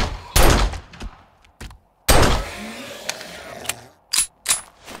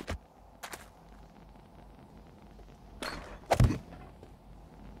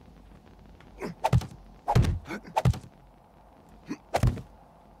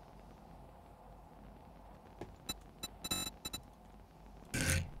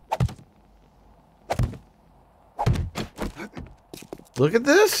 Look at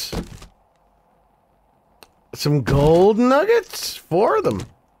this. Some gold nuggets? 4 of them.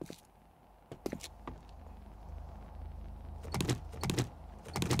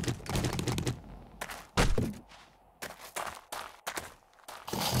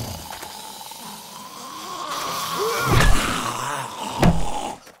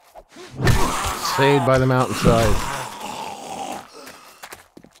 Saved by the mountainside.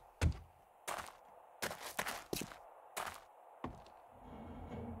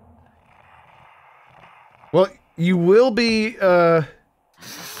 Well, you will be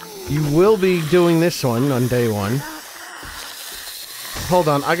doing this one on day 1. Hold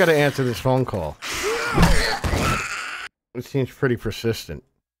on, I gotta answer this phone call. It seems pretty persistent.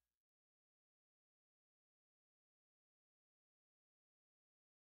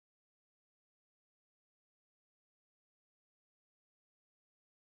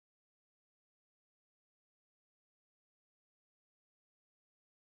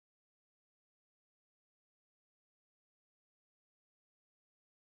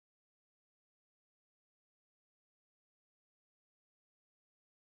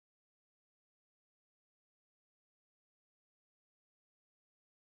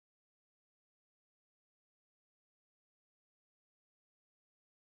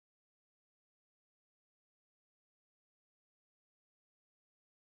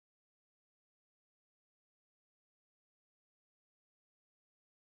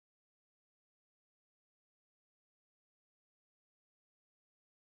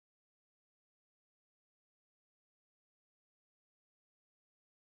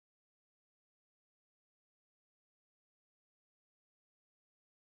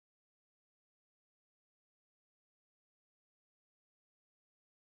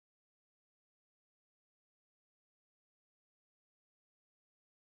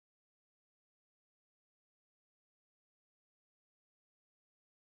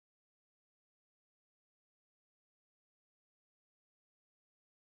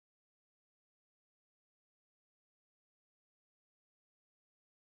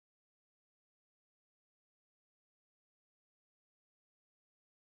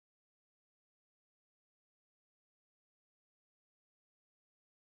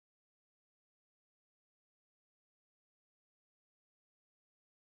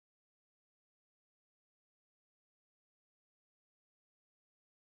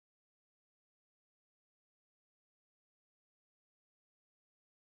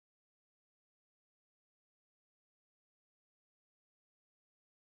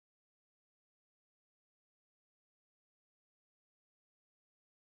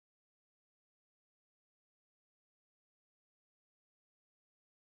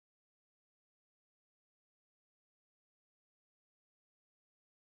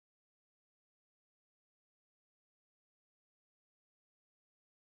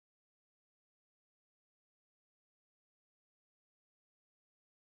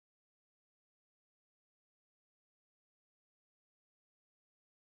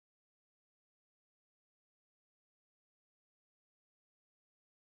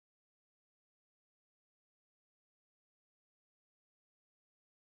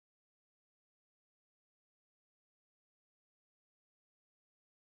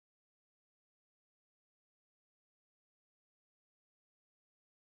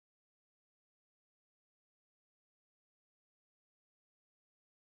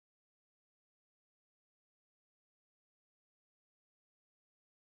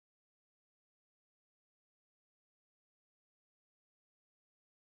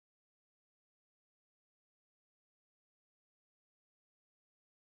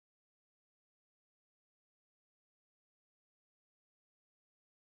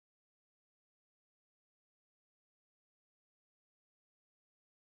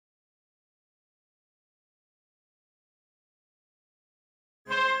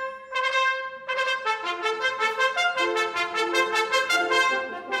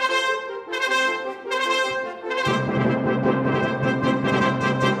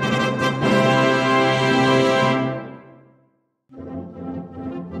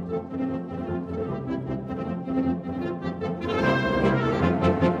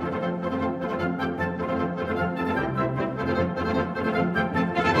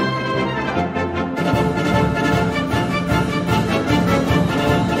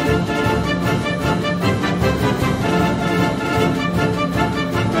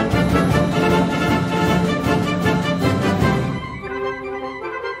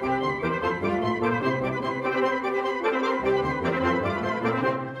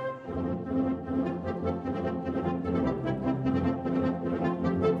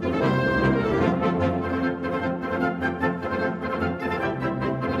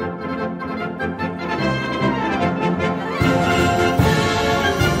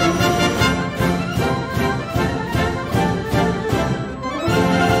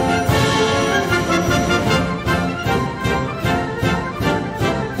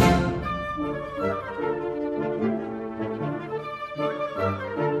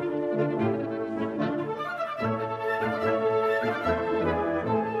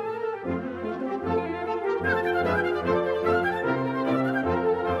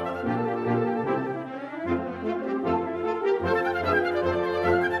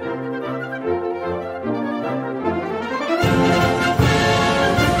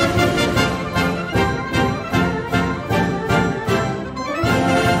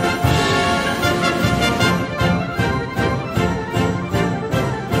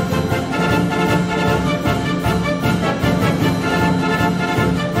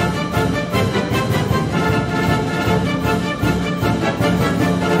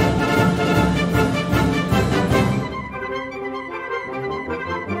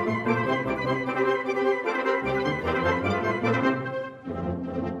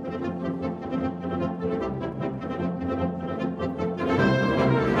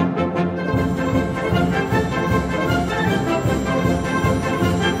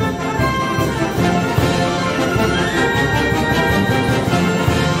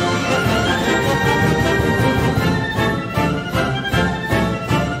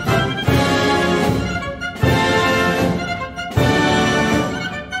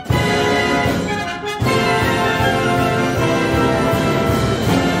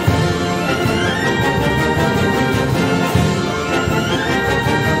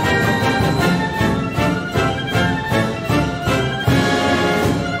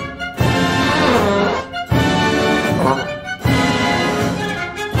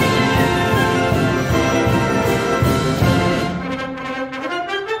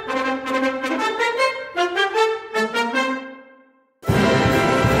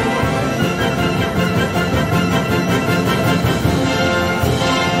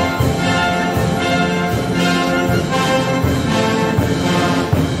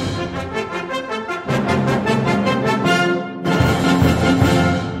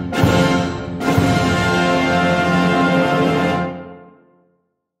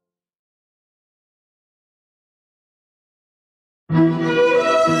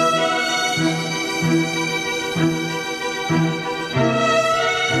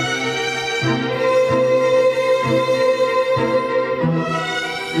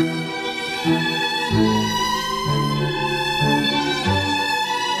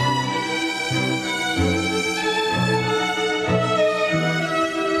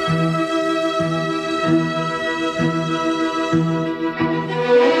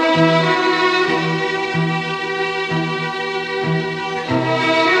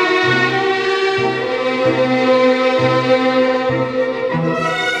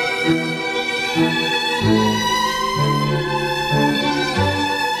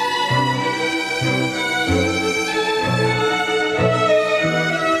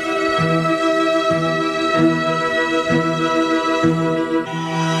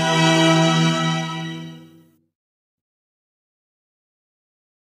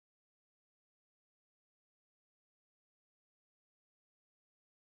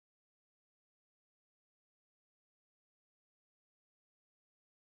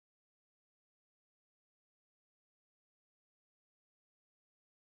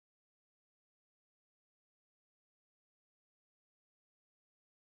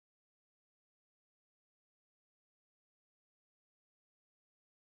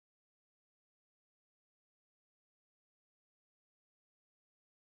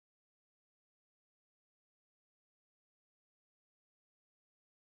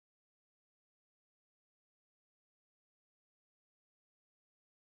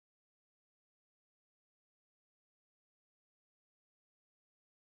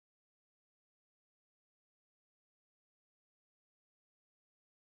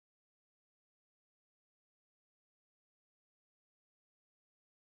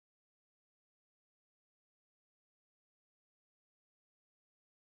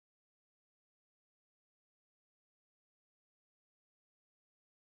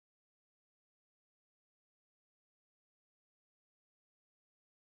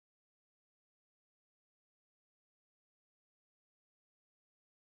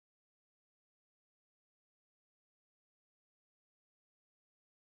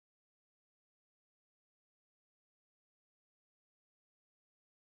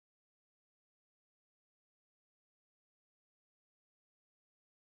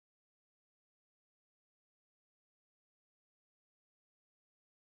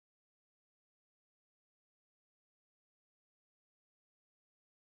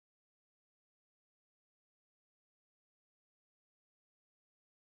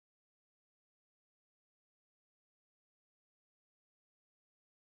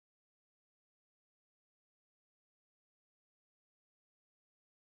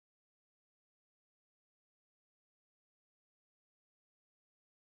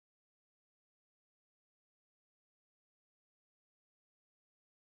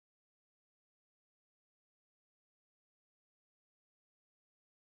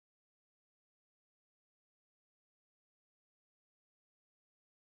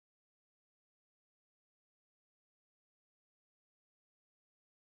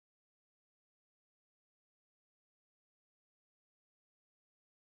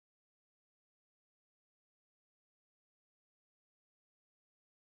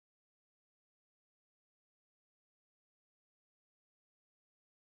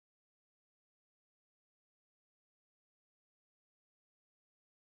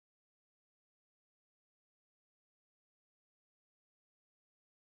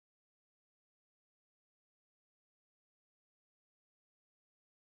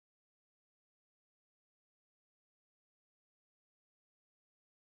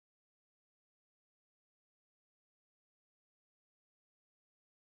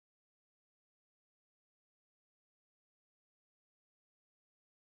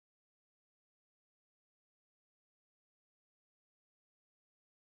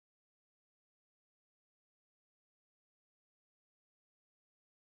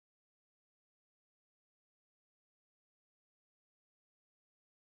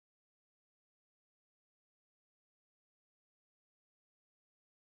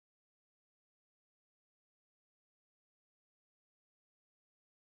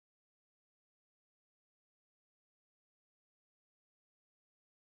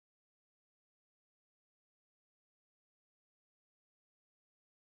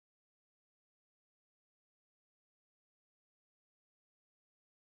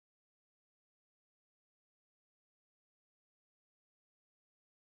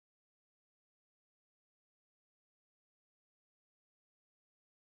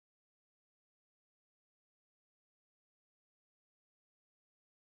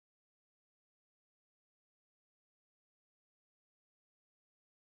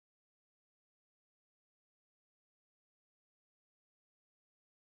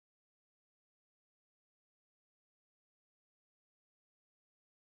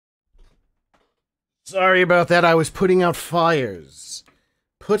 Sorry about that. I was putting out fires.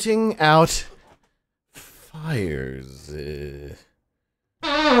 Putting out fires.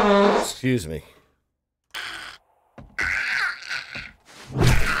 Excuse me.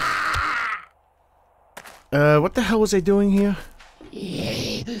 What the hell was I doing here?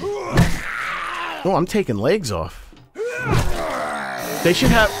 Oh, I'm taking legs off. They should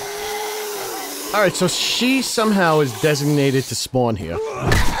have... Alright, so she somehow is designated to spawn here.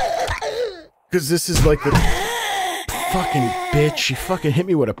 Because this is like the... Fucking bitch, she fucking hit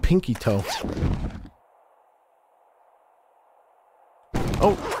me with a pinky toe.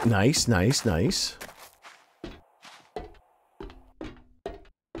 Oh, nice, nice, nice.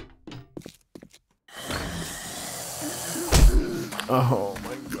 Oh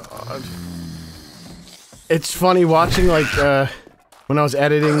my god. It's funny watching, like, when I was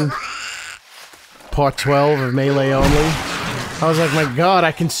editing part 12 of Melee Only. I was like, my god,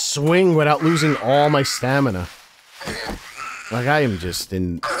 I can swing without losing all my stamina. Like, I am just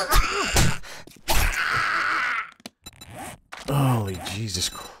in... Holy Jesus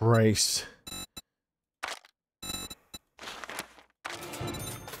Christ.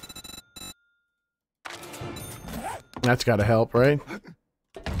 That's gotta help, right?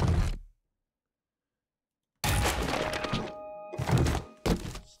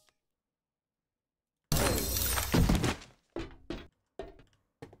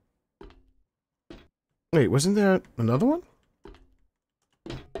 Wait, wasn't there another one?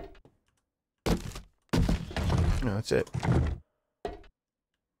 No, that's it.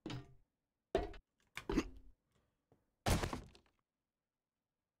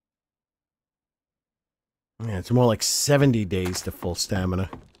 Yeah, it's more like 70 days to full stamina.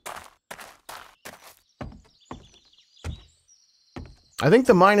 I think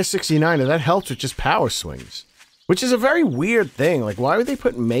the minus 69, that helps with just power swings. Which is a very weird thing. Like, why would they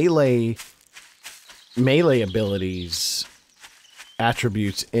put melee abilities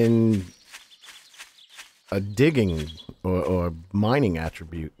attributes in a digging or mining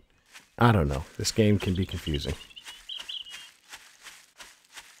attribute? I don't know. This game can be confusing.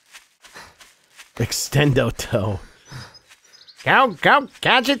 Extendo toe. Go,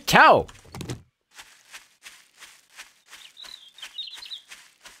 gadget toe!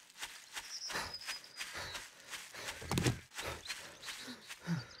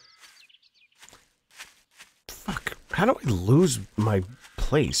 Fuck. How do I lose my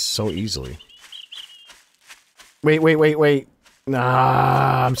place so easily? Wait.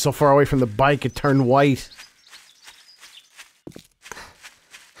 Nah, I'm so far away from the bike it turned white.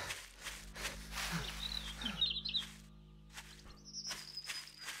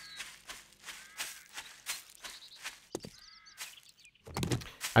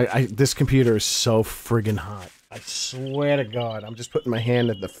 This computer is so friggin' hot. I swear to God, I'm just putting my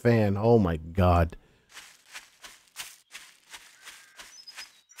hand at the fan. Oh my God.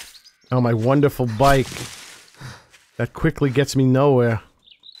 Oh, my wonderful bike. That quickly gets me nowhere.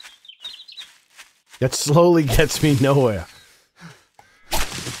 That slowly gets me nowhere.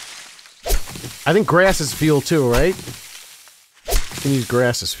 I think grass is fuel too, right? You can use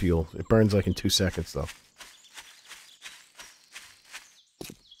grass as fuel. It burns like in 2 seconds though.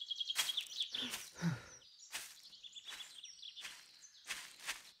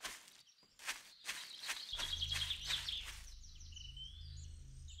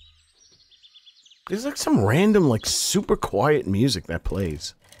 There's like some random, like, super quiet music that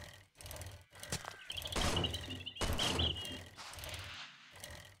plays.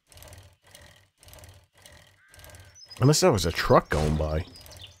 Unless that was a truck going by.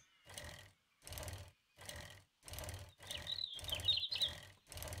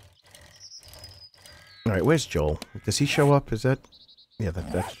 Alright, where's Joel? Does he show up? Is that... Yeah,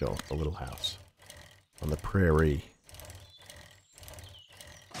 that's Joel. The little house. On the prairie.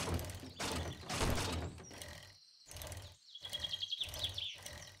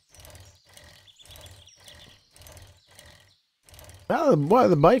 Oh, boy,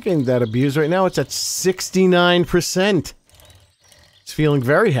 the bike ain't that abused right now. It's at 69%. It's feeling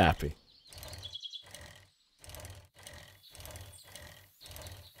very happy.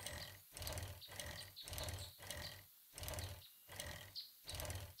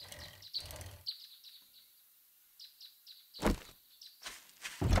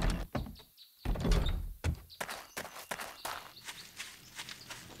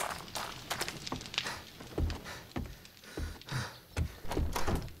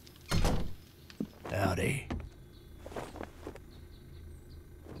 Howdy.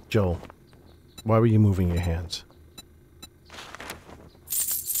 Joel, why were you moving your hands?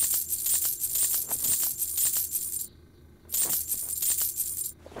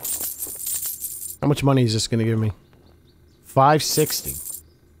 How much money is this gonna give me? 560.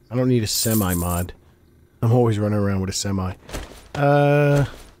 I don't need a semi-mod. I'm always running around with a semi.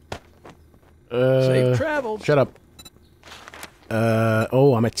 Safe travel. Shut up.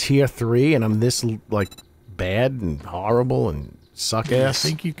 Oh, I'm a tier 3 and I'm this, like, bad and horrible and suck-ass. I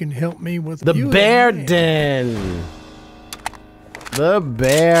think you can help me with The bear den! The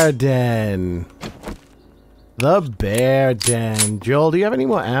bear den. The bear den. Joel, do you have any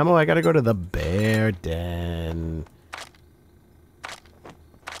more ammo? I gotta go to the bear den.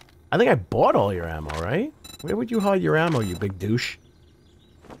 I think I bought all your ammo, right? Where would you hide your ammo, you big douche?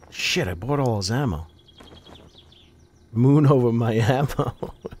 Shit, I bought all his ammo. Moon over my ammo.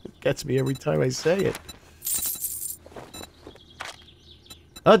 Gets me every time I say it.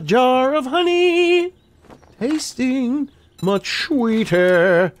 A jar of honey, tasting much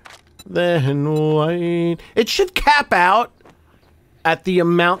sweeter than wine. It should cap out at the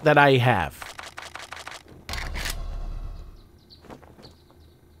amount that I have.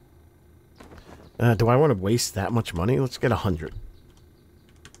 Do I want to waste that much money? Let's get 100.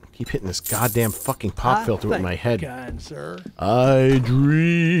 Keep hitting this goddamn fucking pop filter with my head. Kind sir. I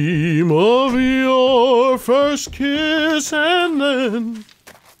dream of your first kiss and then...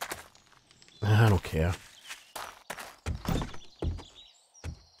 I don't care.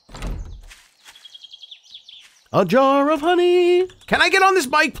 A jar of honey. Can I get on this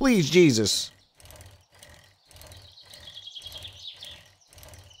bike, please, Jesus?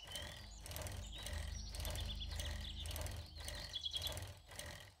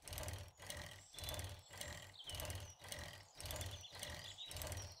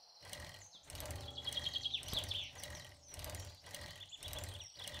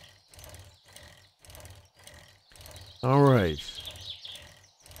 All right.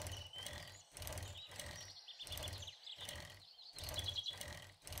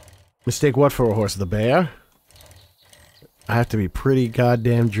 Mistake what for a horse? The bear? I have to be pretty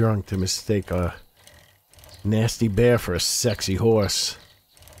goddamn drunk to mistake a nasty bear for a sexy horse.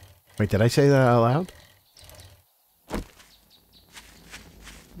 Wait, did I say that out loud?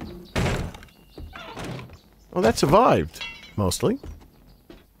 Oh, that survived. Mostly.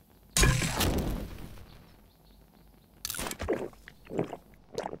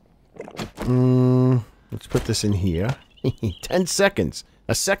 Let's put this in here. 10 seconds.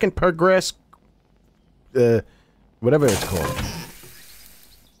 A second per grass... whatever it's called.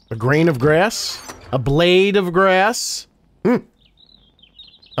 A grain of grass? A blade of grass? A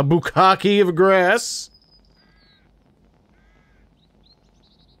bukkake of grass?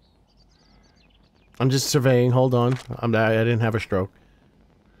 I'm just surveying. Hold on. I didn't have a stroke.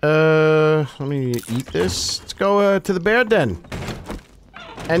 Let me eat this. Let's go to the bear den.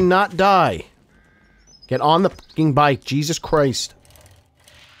 And not die. Get on the fucking bike. Jesus Christ.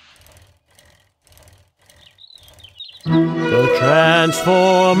 The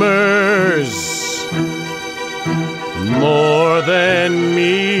Transformers. More than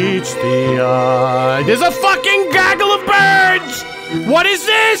meets the eye. There's a fucking gaggle of birds! What is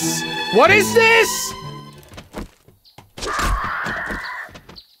this? What is this?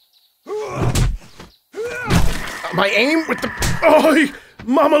 My aim with the... Oh,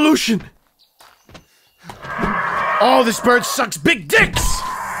 Mama Lucian! Oh, this bird sucks big dicks!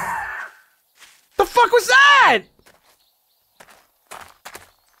 The fuck was that?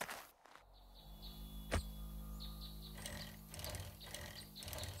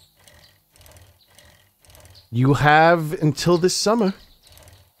 You have until this summer.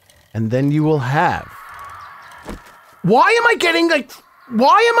 And then you will have. Why am I getting, like...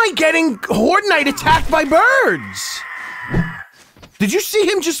 Why am I getting Horde Night attacked by birds? Did you see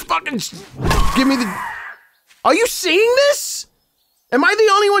him just fucking give me the... Are you seeing this? Am I the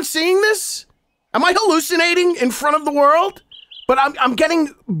only one seeing this? Am I hallucinating in front of the world? But I'm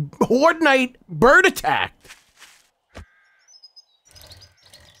getting Horde Night bird attacked.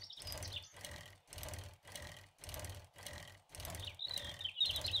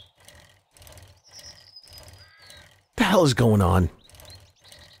 What the hell is going on?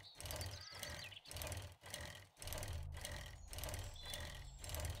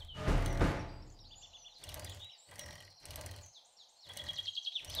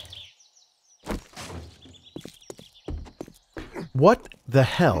 What the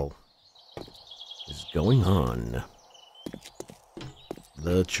hell is going on?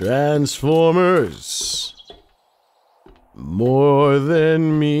 The Transformers. More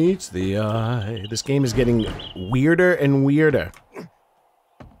than meets the eye. This game is getting weirder and weirder.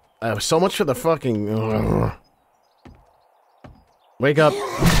 So much for the fucking... Wake up.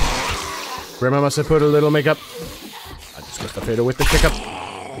 Grandma must have put a little makeup. I just must have hit her with the pickup.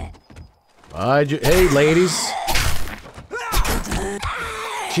 Hey, ladies.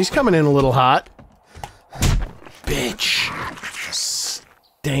 She's coming in a little hot. Bitch.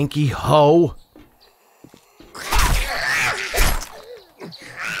 Stanky hoe.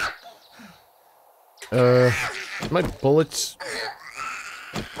 My bullets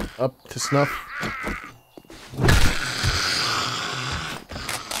up to snuff.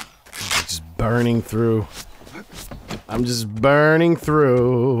 Just burning through. I'm just burning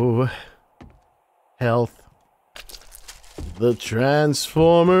through. Health. The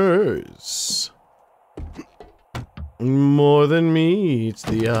Transformers. More than meets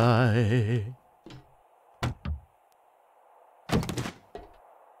the eye.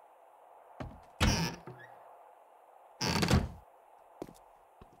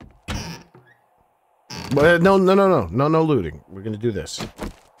 But no looting. We're gonna do this.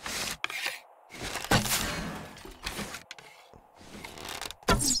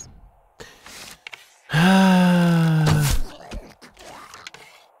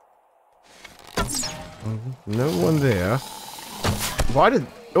 No one there. Why did...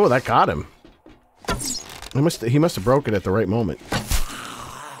 Oh, that got him. He must have broke it at the right moment.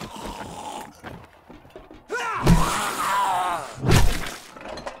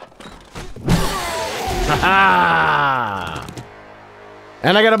 Ha-ha!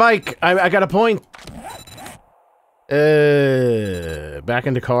 And I got a bike. I got a point. Back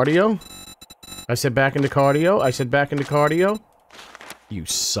into cardio. I said back into cardio. I said back into cardio. You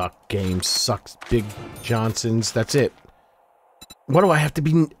suck, game sucks, Big Johnsons. That's it. What do I have to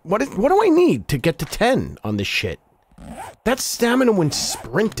be... What do I need to get to 10 on this shit? That's stamina when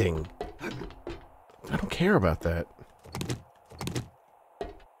sprinting. I don't care about that.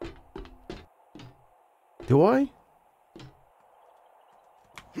 Do I?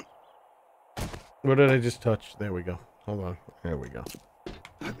 What did I just touch? There we go. Hold on. There we go.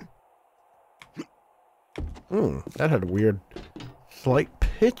 That had a weird... slight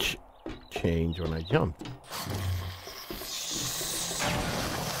pitch change when I jumped.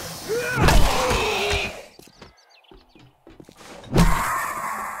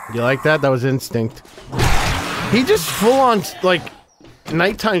 You like that? That was instinct. He just full on, like,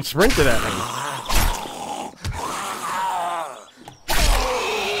 nighttime sprinted at me.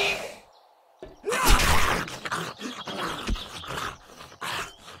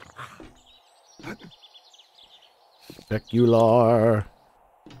 Specular.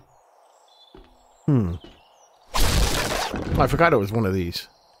 I forgot it was one of these.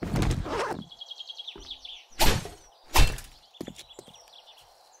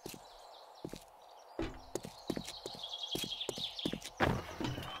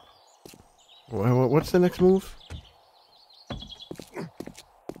 What's the next move? Is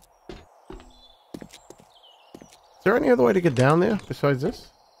there any other way to get down there besides this?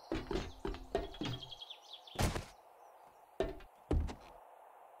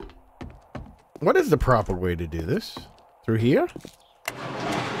 What is the proper way to do this? Through here?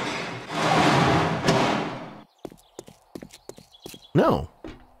 No.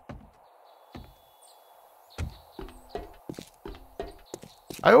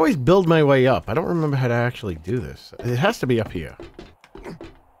 I always build my way up. I don't remember how to actually do this. It has to be up here.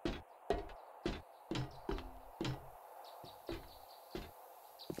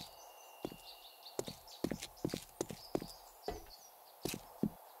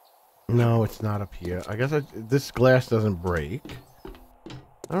 No, it's not up here. I guess this glass doesn't break.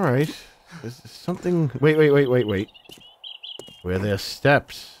 Alright. This is something... Wait. Where there's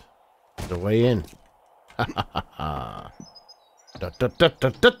steps. The way in. Ha ha ha ha. Da da da da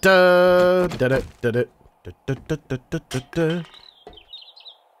da da da da da da da da da da da.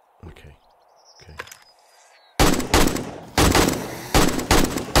 Okay. Okay.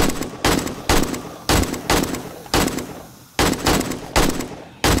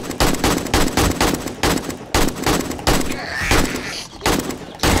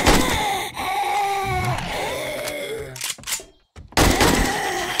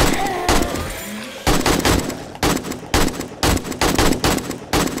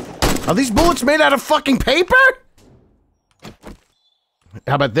 Are these bullets made out of fucking paper?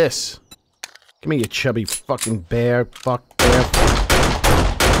 How about this? Give me, you chubby fucking bear. Fuck bear.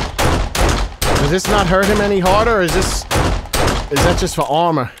 Does this not hurt him any harder, or is this... Is that just for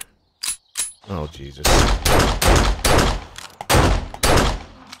armor? Oh, Jesus.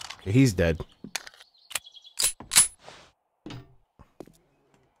 Okay, he's dead.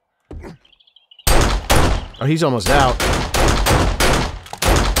 Oh, he's almost out.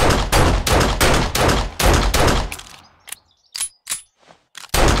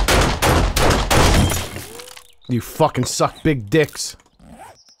 You fucking suck big dicks.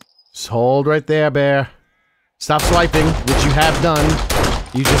 Just hold right there, bear. Stop swiping, which you have done.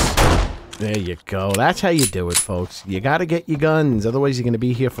 You just... There you go. That's how you do it, folks. You gotta get your guns, otherwise you're gonna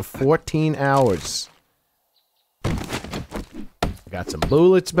be here for 14 hours. Got some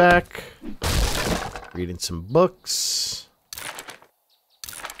bullets back. Reading some books.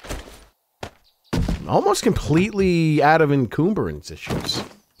 Almost completely out of encumbrance issues.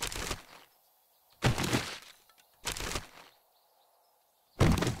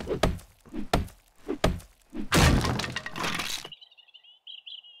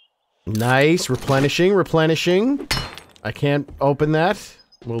 Nice. Replenishing, replenishing. I can't open that.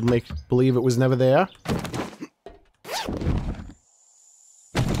 We'll make believe it was never there.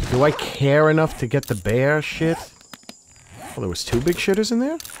 Do I care enough to get the bear shit? Oh, there was 2 big shitters in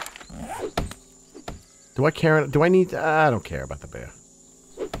there? Do I care? Do I need... I don't care about the bear.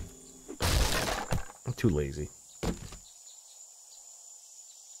 I'm too lazy.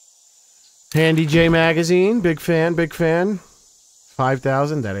 Handy J Magazine. Big fan, big fan.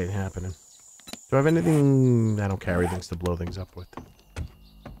 5,000? That ain't happening. Do I have anything... I don't carry things to blow things up with.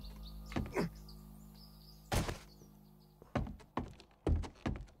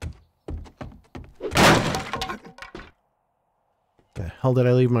 The hell did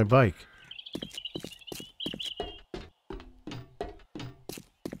I leave my bike?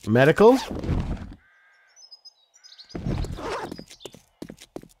 Medical?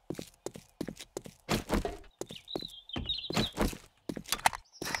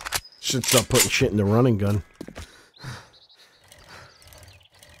 Should stop putting shit in the running gun.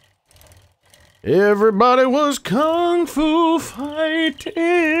 Everybody was kung fu fighting.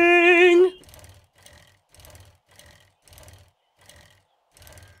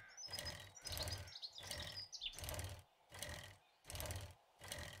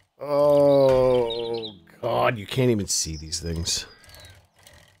 Oh, God, you can't even see these things.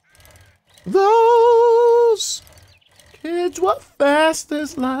 Those kids were fast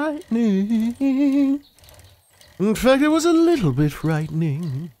as lightning. In fact, it was a little bit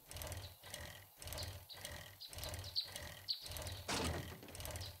frightening.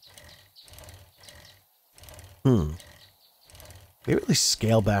 They really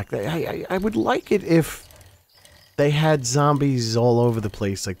scale back. I would like it if they had zombies all over the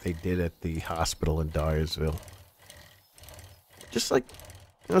place like they did at the hospital in Dyersville. Just like,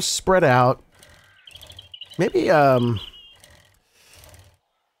 you know, spread out. Maybe, I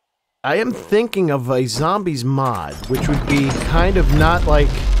am thinking of a zombies mod, which would be kind of not like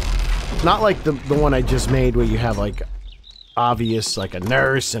the one I just made where you have like obvious like a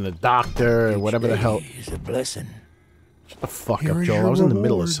nurse and a doctor or whatever the hell. It's a blessing. Shut the fuck up, Joel. I was in the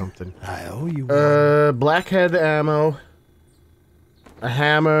middle of something. I owe you one. Blackhead ammo, a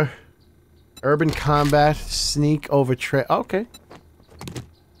hammer, urban combat, sneak over okay.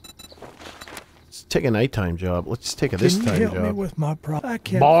 Let's take a nighttime job. Let's take a this time job. Can you help me with my I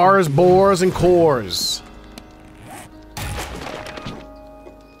can't. Bars, bores, and cores.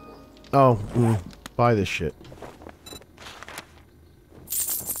 Oh, buy this shit.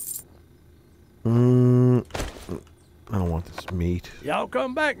 I don't want this meat. Y'all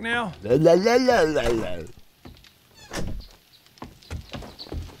come back now. La, la, la, la, la,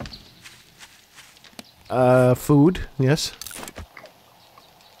 la. Food, yes.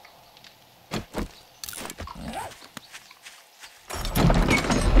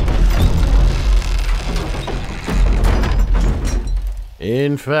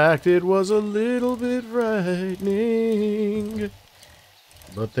 In fact, it was a little bit frightening.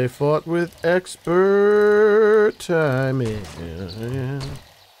 But they fought with expert timing.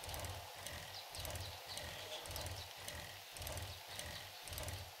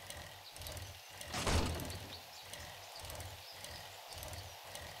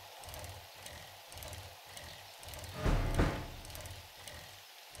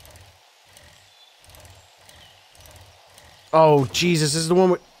 Oh, Jesus, this is the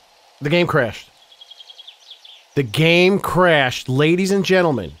one with... The game crashed. The game crashed, ladies and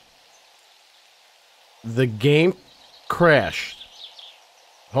gentlemen. The game crashed.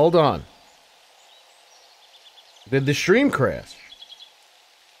 Hold on. Did the stream crash?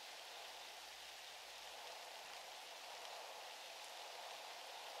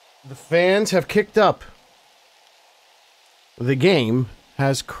 The fans have kicked up. The game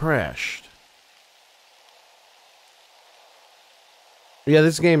has crashed. Yeah,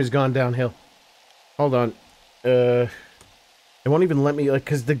 this game has gone downhill. Hold on. It won't even let me, like,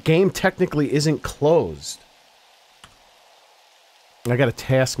 because the game technically isn't closed. I got a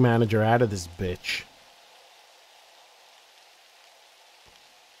task manager out of this bitch.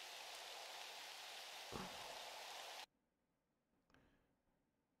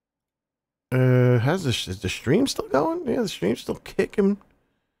 Is the stream still going? Yeah, the stream's still kicking.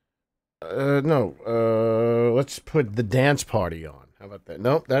 No. Let's put the dance party on. How about that?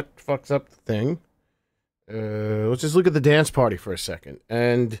 Nope, that fucks up the thing. Let's just look at the dance party for a second.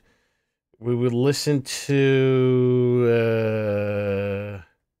 And we would listen to,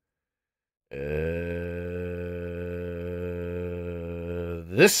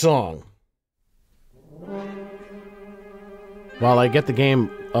 this song. While I get the game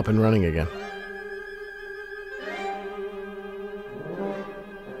up and running again.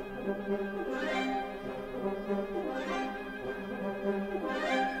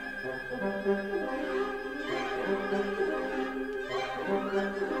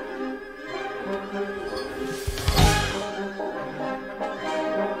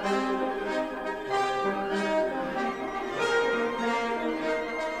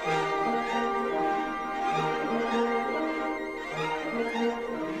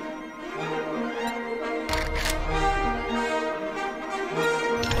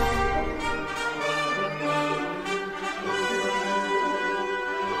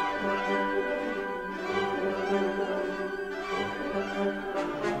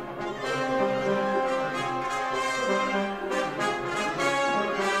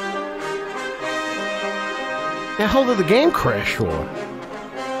 The hell did the game crash for?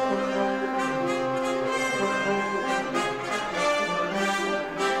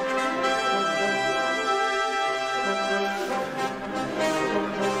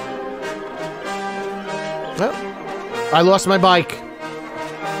 Well, I lost my bike.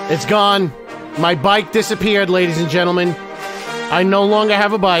 It's gone. My bike disappeared, ladies and gentlemen. I no longer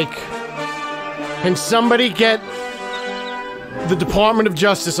have a bike. Can somebody get the Department of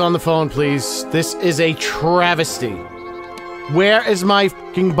Justice on the phone, please? This is a travesty. Where is my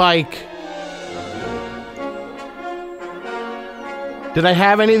fucking bike? Did I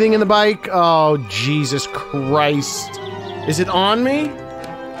have anything in the bike? Oh, Jesus Christ. Is it on me?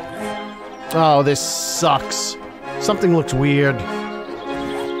 Oh, this sucks. Something looks weird.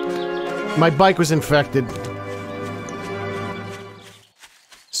 My bike was infected.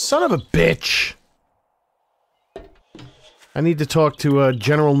 Son of a bitch. I need to talk to,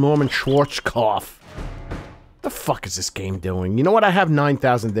 General Norman Schwarzkopf. The fuck is this game doing? You know what? I have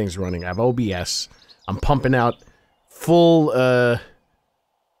 9,000 things running. I have OBS. I'm pumping out full,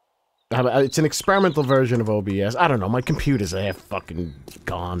 it's an experimental version of OBS. I don't know. My computer's half fucking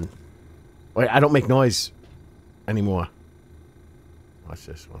gone. Wait, I don't make noise anymore. Watch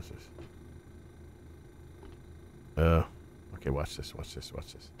this, watch this. Okay, watch this, watch this,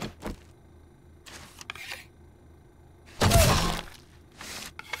 watch this.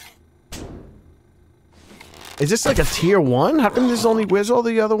 Is this like a tier 1? How come there's only... Where's all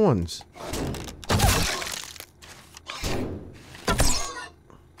the other ones?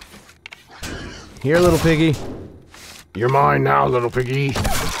 Here, little piggy. You're mine now, little piggy.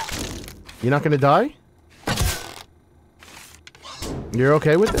 You're not gonna die? You're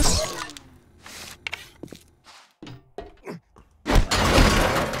okay with this?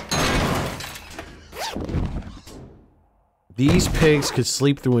 These pigs could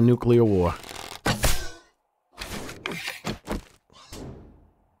sleep through a nuclear war.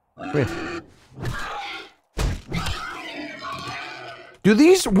 Come here. Do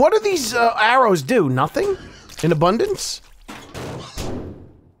these... What do these arrows do? Nothing? In abundance?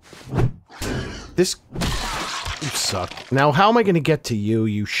 This... You suck. Now, how am I gonna get to you,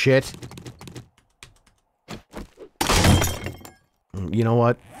 you shit? You know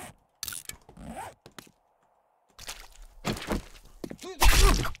what?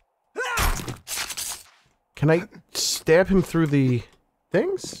 Can I stab him through the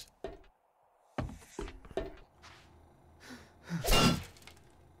things?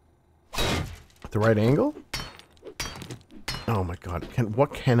 At the right angle? Oh my god,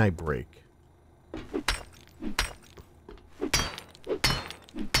 what can I break?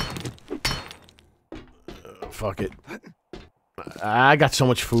 Fuck it. I got so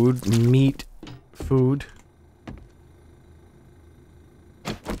much food. Meat. Food.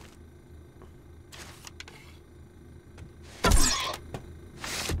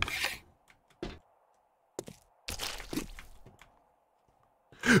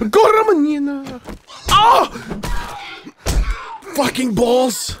 Oh! Fucking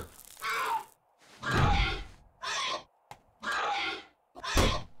balls!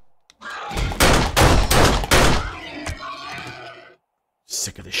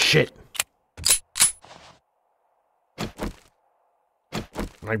 Sick of this shit.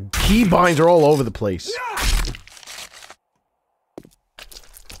 My keybinds are all over the place.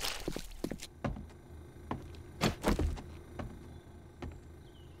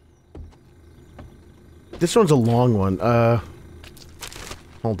 This one's a long one.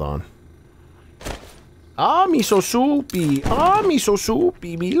 Hold on. Ah, me so soupy. Ah, me so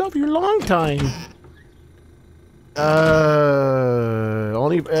soupy. Me love you long time.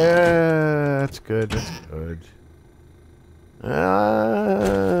 Only. That's good. That's good.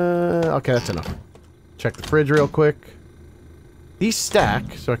 Okay, that's enough. Check the fridge real quick. These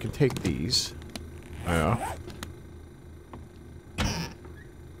stack, so I can take these. Yeah.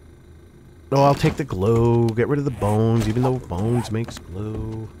 No, I'll take the glue. Get rid of the bones, even though bones makes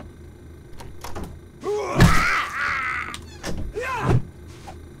glue.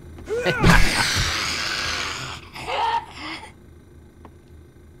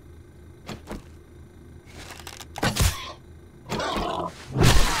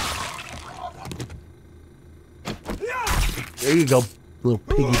 There you go, little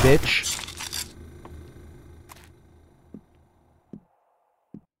piggy bitch.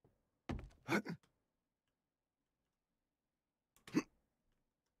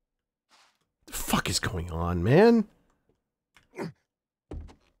 The fuck is going on, man?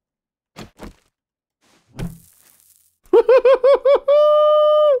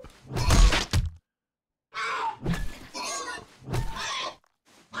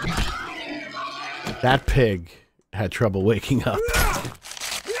 That pig had trouble waking up.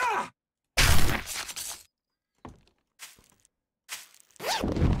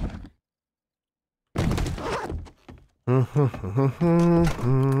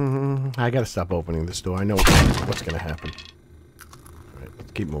 I gotta stop opening this door. I know what's gonna happen. Alright,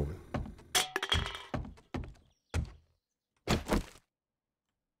 let's keep moving.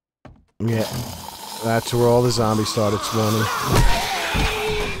 Yeah, that's where all the zombies started spawning.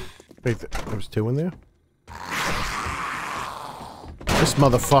 Wait, there was two in there? This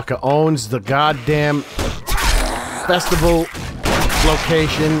motherfucker owns the goddamn festival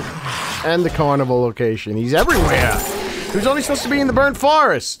location and the carnival location. He's everywhere. He was only supposed to be in the burnt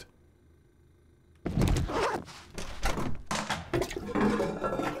forest.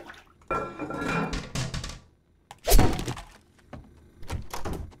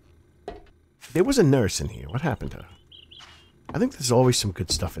 There was a nurse in here. What happened to her? I think there's always some good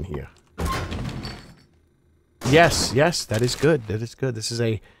stuff in here. Yes, yes, that is good. That is good. This is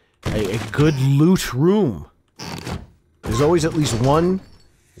a good loot room. There's always at least one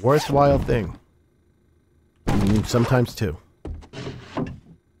worthwhile thing. Sometimes two.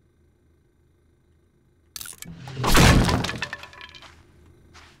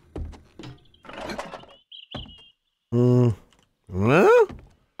 Huh?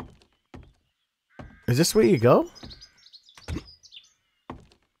 Is this where you go?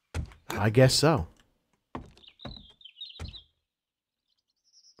 I guess so.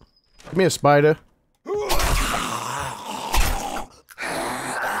 Come here, spider.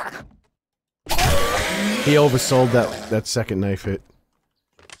 He oversold that second knife hit.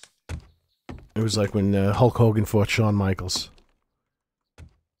 It was like when Hulk Hogan fought Shawn Michaels.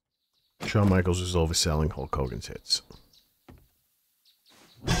 Shawn Michaels was overselling Hulk Hogan's hits.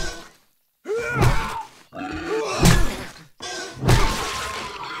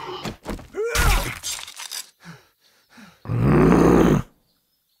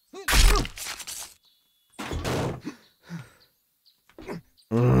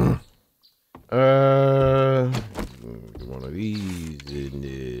 One of these, and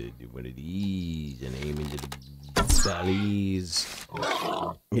do one of these, and aim into the bellies.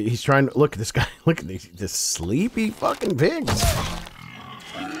 He's trying to look at this guy. Look at this sleepy fucking pigs.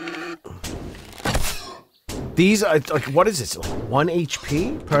 These are like, what is this? Like 1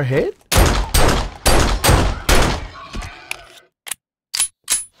 HP per hit?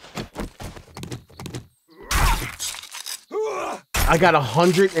 I got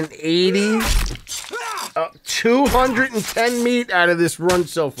 180, 210 meat out of this run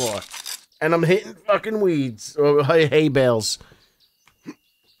so far. And I'm hitting fucking weeds, or hay bales.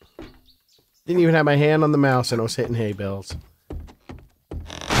 Didn't even have my hand on the mouse and I was hitting hay bales.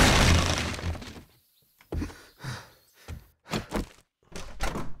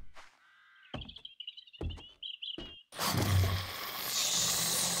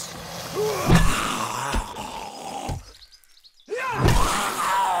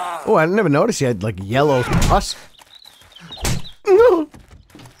 Oh, I never noticed he had, like, yellow pus. No!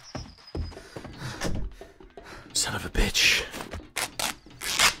 Son of a bitch.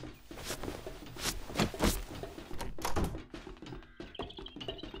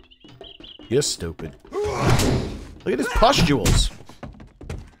 You're stupid. Look at his pustules.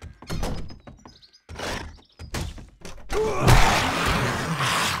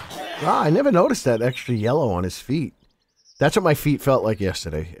 Ah, I never noticed that extra yellow on his feet. That's what my feet felt like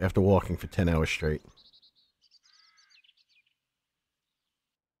yesterday after walking for 10 hours straight.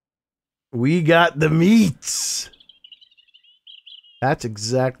 We got the meats. That's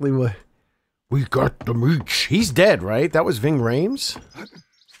exactly what... We got the meats. He's dead, right? That was Ving Rhames?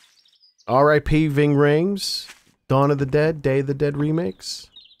 R.I.P. Ving Rhames. Dawn of the Dead, Day of the Dead remakes.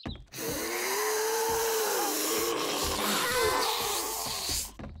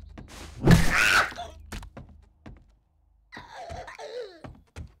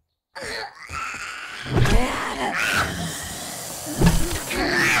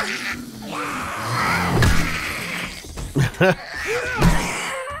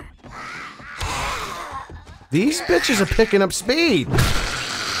 These bitches are picking up speed.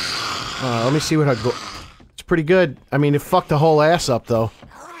 Let me see what I go. It's pretty good. I mean, it fucked the whole ass up, though.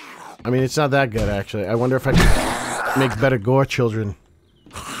 I mean, it's not that good, actually. I wonder if I can make better gore children.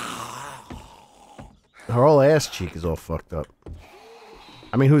 Her whole ass cheek is all fucked up.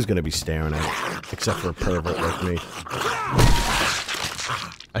 I mean, who's gonna be staring at it? Except for a pervert like me.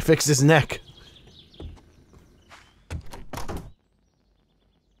 I fixed his neck.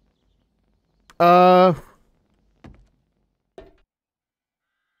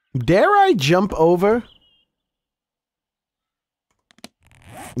 Dare I jump over?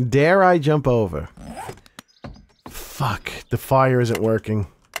 Dare I jump over? Fuck, the fire isn't working.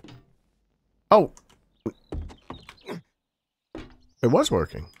 Oh! It was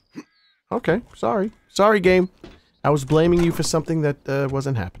working. Okay, sorry. Sorry, game. I was blaming you for something that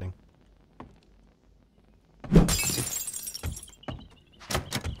wasn't happening.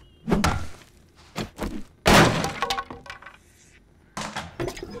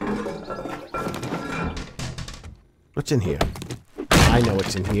 What's in here? I know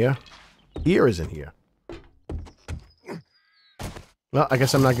what's in here. Here is in here. Well, I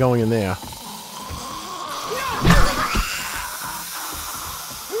guess I'm not going in there.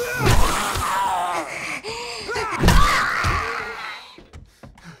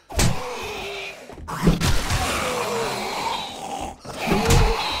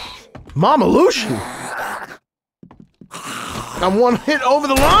 Mama Lucian! I'm one hit over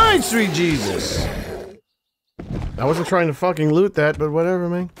the line, sweet Jesus! I wasn't trying to fucking loot that, but whatever,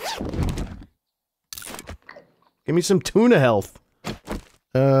 man. Give me some tuna health.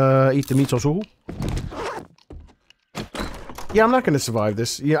 Eat the meat also. Yeah, I'm not gonna survive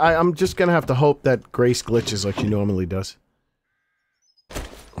this. Yeah, I'm just gonna have to hope that Grace glitches like she normally does.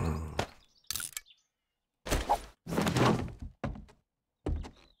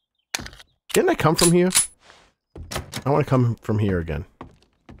 Didn't I come from here? I want to come from here again.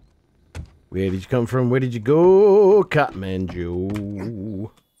 Where did you come from? Where did you go, Kathmandu?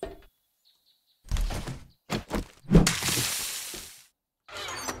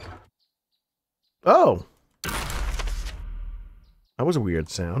 Oh! That was a weird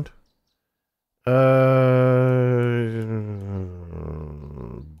sound.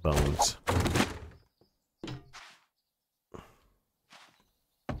 Bones.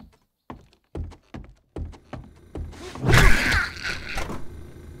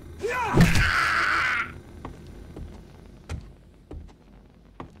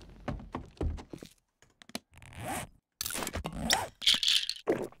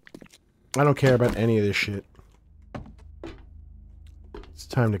 I don't care about any of this shit. It's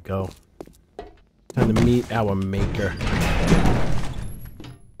time to go. Time to meet our maker.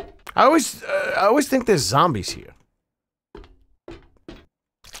 I always think there's zombies here.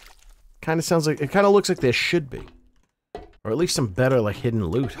 Kind of sounds like, it kind of looks like there should be. Or at least some better, like, hidden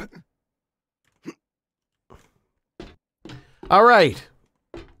loot. Alright.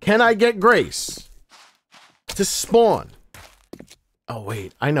 Can I get Grace to spawn? Oh,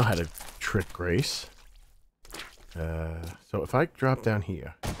 wait. I know how to trick Grace. So if I drop down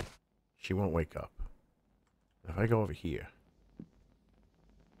here, she won't wake up. If I go over here...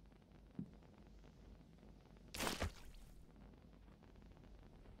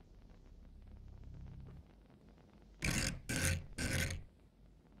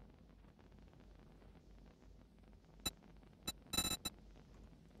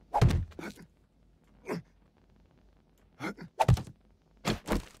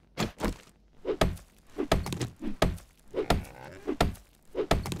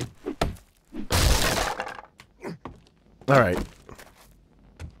 Alright.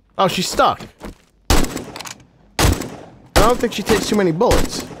 Oh, she's stuck. I don't think she takes too many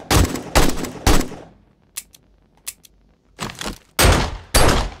bullets.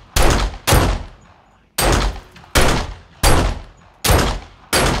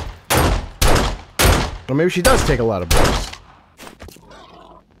 Or maybe she does take a lot of bullets.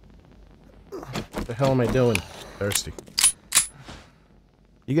 What the hell am I doing? Thirsty.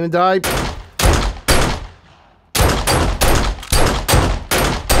 You gonna die?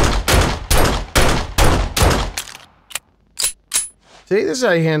 See, this is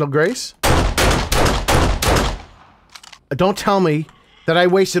how you handle Grace. Don't tell me that I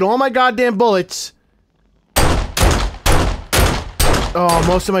wasted all my goddamn bullets. Oh,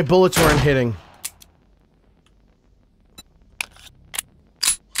 most of my bullets weren't hitting.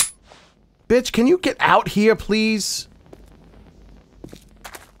 Bitch, can you get out here, please?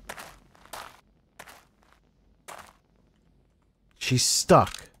 She's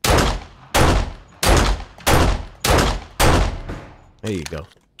stuck. There you go.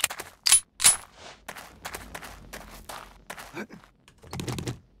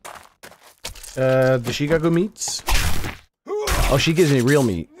 Does she got good meats? Oh, she gives me real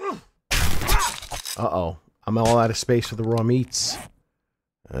meat. Uh-oh. I'm all out of space for the raw meats.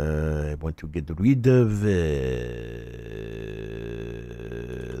 I want to get rid of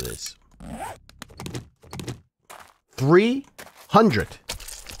this.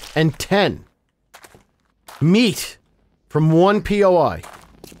 310 meat from one POI.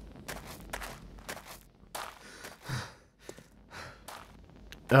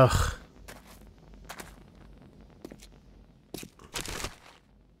 Ugh.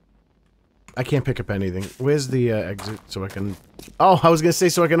 I can't pick up anything. Where's the exit so I can... Oh, I was gonna say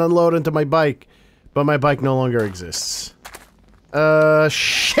so I can unload into my bike. But my bike no longer exists.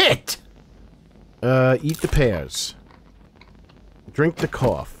 Shit! Eat the pears. Drink the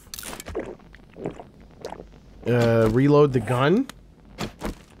cough. Reload the gun?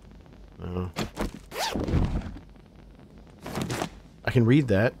 Oh. I can read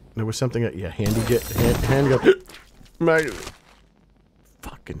that. There was something that... Yeah, handgun. My...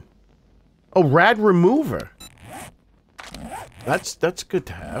 Fucking... Oh, rad remover. That's good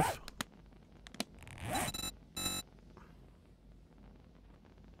to have.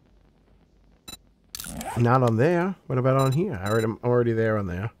 Not on there. What about on here? I'm already there on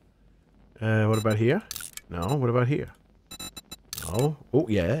there. What about here? No. What about here? No. Oh,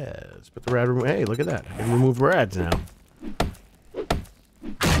 yeah. Let's put the rad remover. Hey, look at that. I can remove rads now.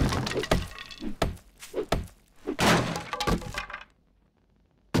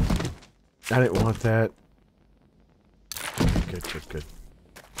 I didn't want that. Good, good, good.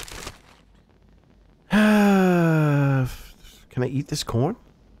 Can I eat this corn?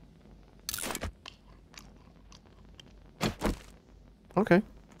 Okay.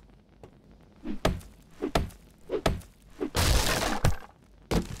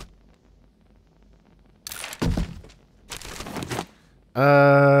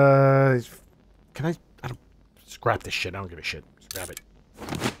 Can I don't scrap this shit. I don't give a shit. Scrap it.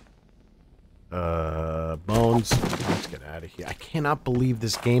 Bones. Let's get out of here. I cannot believe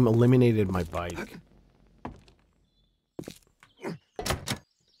this game eliminated my bike.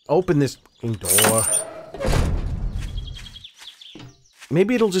 Open this fucking door.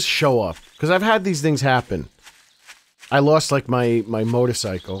 Maybe it'll just show up. Because I've had these things happen. I lost, like, my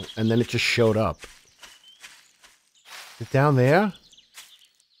motorcycle, and then it just showed up. Is it down there?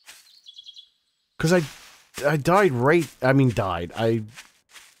 Because I died right... I mean, died.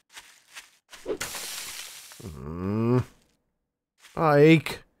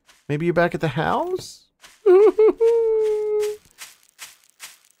 Ike, maybe you're back at the house?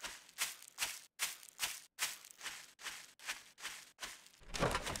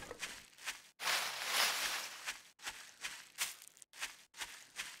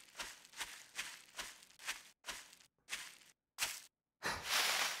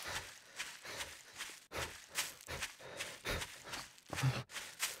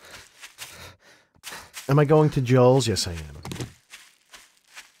 Am I going to Joel's? Yes, I am.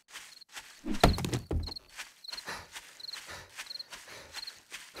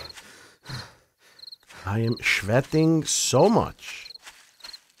 I am sweating so much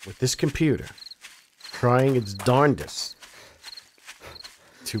with this computer, trying its darndest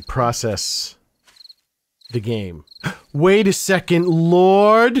to process the game. Wait a second,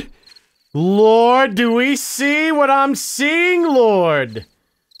 Lord! Lord, do we see what I'm seeing, Lord?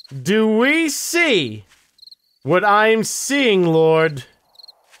 Do we see what I'm seeing, Lord?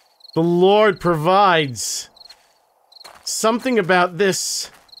 The Lord provides. Something about this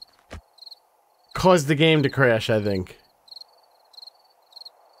caused the game to crash, I think.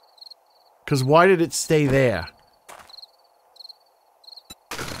 Because why did it stay there?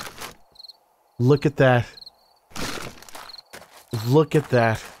 Look at that. Look at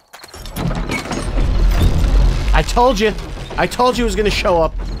that. I told you! I told you it was gonna show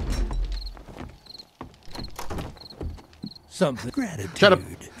up. Something. Gratitude, shut up,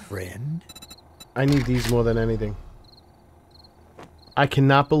 friend. I need these more than anything. I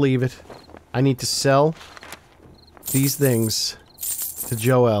cannot believe it. I need to sell these things to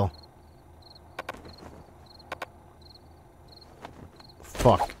Joel.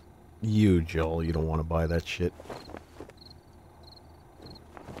 fuck you, Joel. You don't want to buy that shit.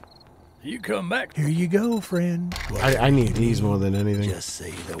 You come back. Here you go, friend. I need these more than anything. Just say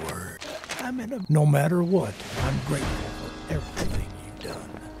the word. No matter what, I'm grateful for everything you've done.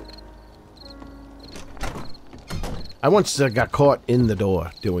 I once got caught in the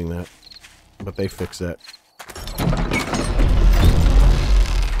door doing that, but they fixed that.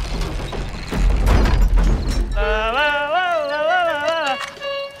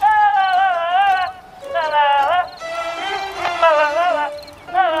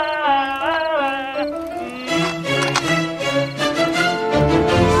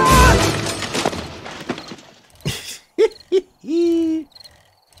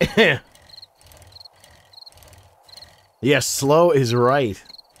 Yes, slow is right.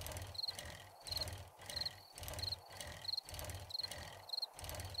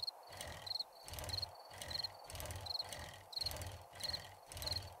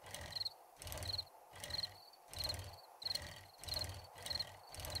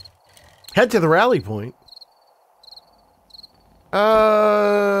 Head to the rally point.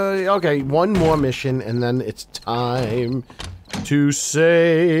 Okay, one more mission, and then it's time to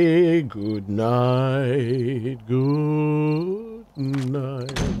say good night, good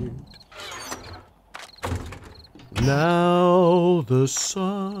night. Now the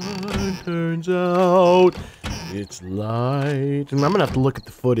sun turns out its light. And I'm gonna have to look at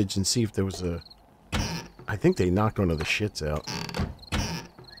the footage and see if there was a... I think they knocked one of the shits out.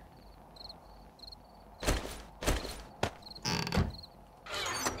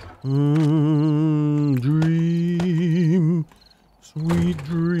 Dream, sweet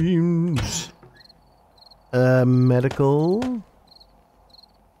dreams. Medical.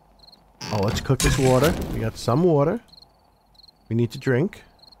 Oh, let's cook this water. We got some water. We need to drink.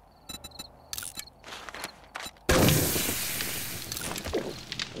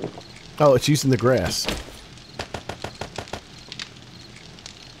 Oh, it's using the grass.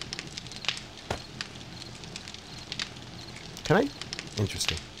 Can I?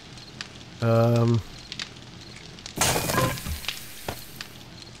 Interesting.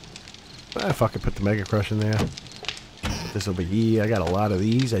 Fuck it, put the Mega Crush in there. Put this over here. I got a lot of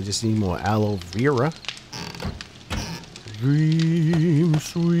these. I just need more aloe vera. Dream,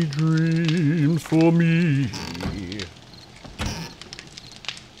 sweet dreams for me.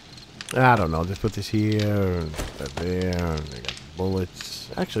 I don't know. Just put this here and put that there. And I got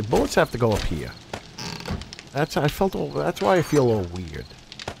bullets. Actually, bullets have to go up here. That's why I feel a little weird.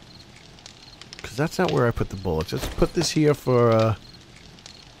 Because that's not where I put the bullets. Let's put this here for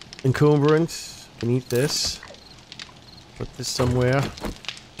encumbrance. I can eat this. Put this somewhere.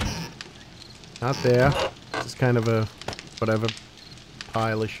 Not there. This is kind of a whatever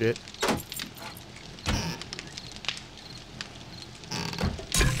pile of shit.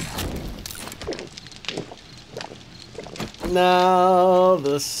 Now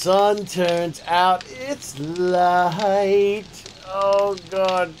the sun turns out its light. Oh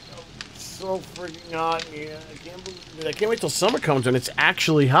god, it's so freaking hot here. I can't believe it. I can't wait till summer comes and it's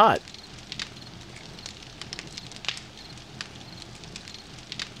actually hot.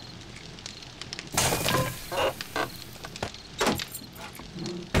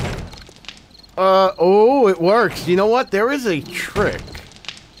 Oh, it works. You know what? There is a trick.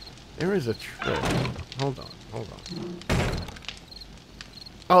 There is a trick. Hold on.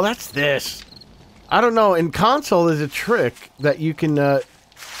 Oh, that's this. I don't know. In console, there's a trick that you can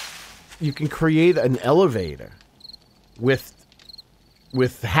create an elevator with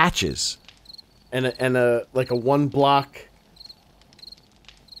hatches and a like a one block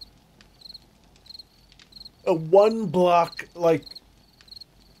like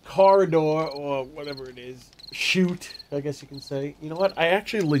corridor or whatever it is, chute, I guess you can say. You know what? I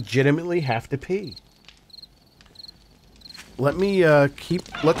actually legitimately have to pee. Let me let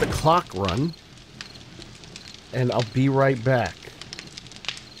the clock run, and I'll be right back.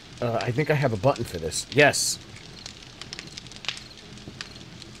 I think I have a button for this. Yes.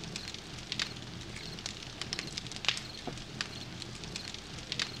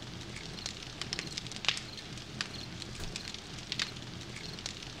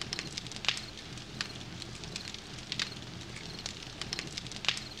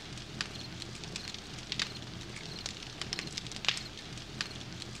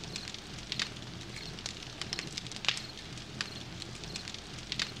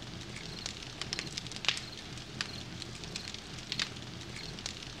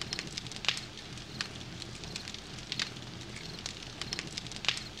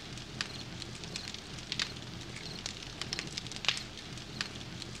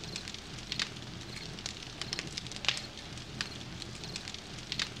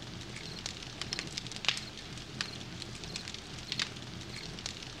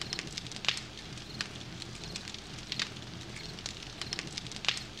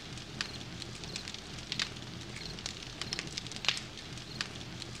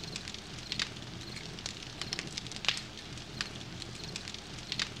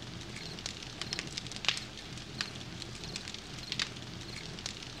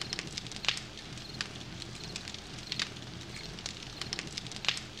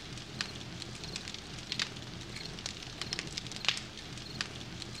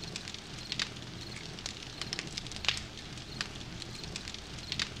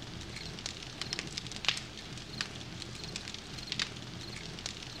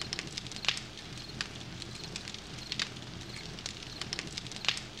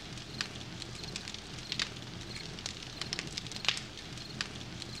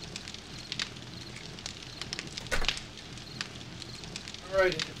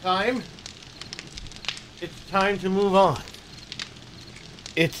 time. It's time to move on.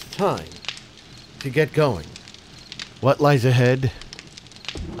 It's time to get going. What lies ahead?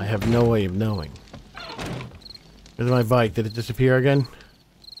 I have no way of knowing. Where's my bike? Did it disappear again?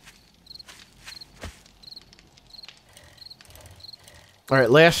 Alright,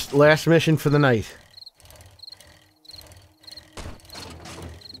 last mission for the night.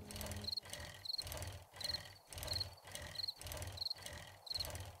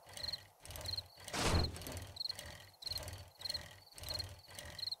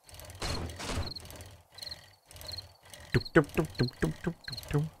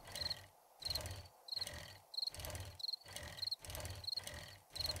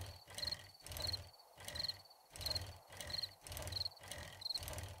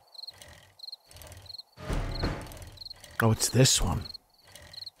 Oh, it's this one.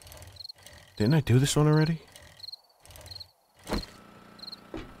 Didn't I do this one already?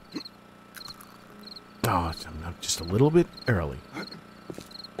 Oh, I'm just a little bit early.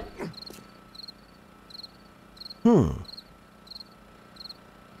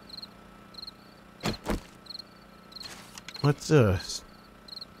 Let's,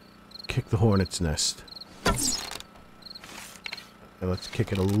 kick the hornet's nest. And let's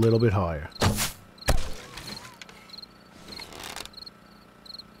kick it a little bit higher.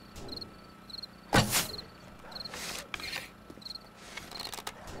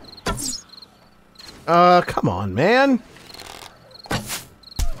 Come on, man.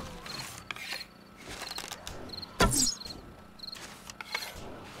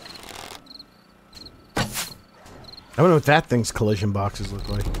 I wonder what that thing's collision boxes look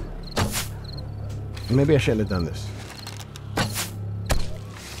like. Maybe I shouldn't have done this.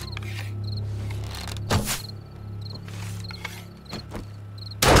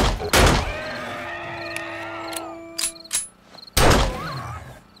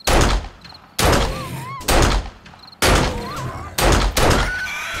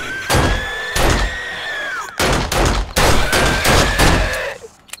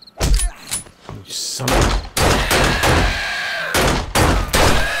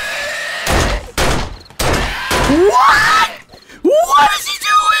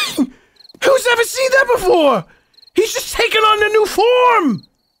 Before! He's just taken on a new form!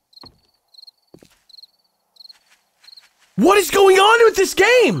 What is going on with this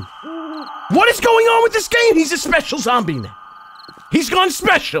game? What is going on with this game? He's a special zombie now. He's gone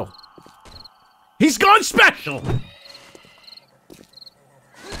special. He's gone special.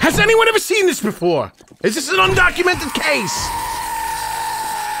 Has anyone ever seen this before? Is this an undocumented case?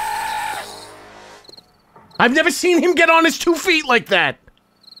 I've never seen him get on his 2 feet like that.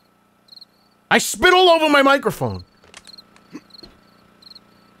 I spit all over my microphone.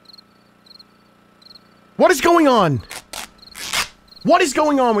 What is going on? What is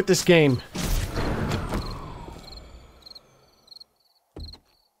going on with this game?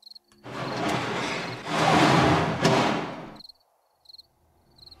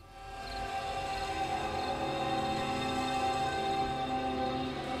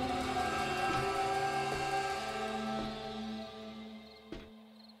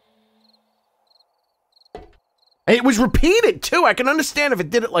 It was repeated, too. I can understand if it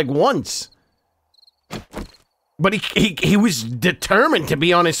did it, like, once. But he was determined to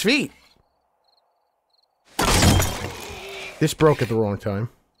be on his feet. This broke at the wrong time.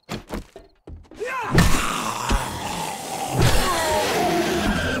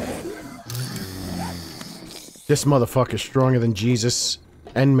 This motherfucker's stronger than Jesus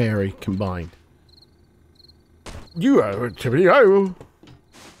and Mary combined. You are to be I.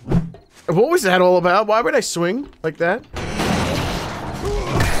 What was that all about? Why would I swing like that?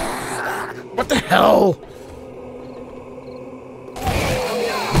 What the hell?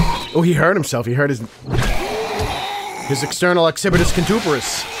 Oh, he hurt himself. He hurt his external exhibitus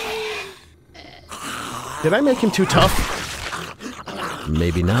contuberous. Did I make him too tough?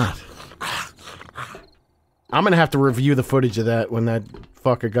 Maybe not. I'm gonna have to review the footage of that when that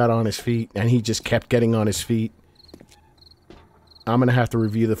fucker got on his feet and he just kept getting on his feet. I'm gonna have to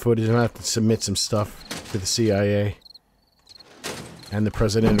review the footage. I'm gonna have to submit some stuff to the CIA and the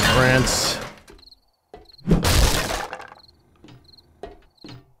President of France.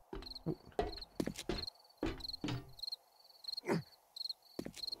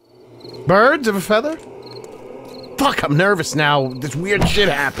 Birds of a feather? Fuck, I'm nervous now. This weird shit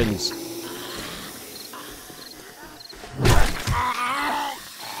happens.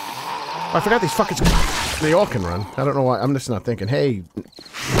 Oh, I forgot these fuckers. They all can run. I don't know why. I'm just not thinking, hey.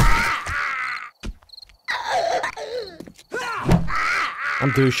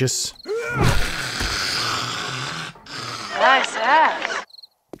 I'm douches. Nice ass.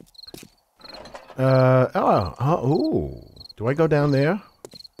 Ooh. Do I go down there?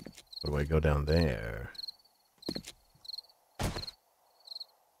 Or do I go down there?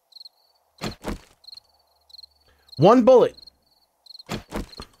 One bullet.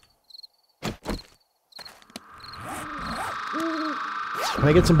 Can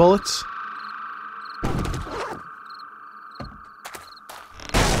I get some bullets?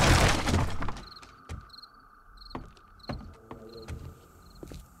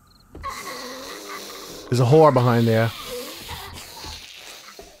 There's a whore behind there.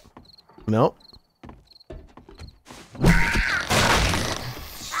 Nope.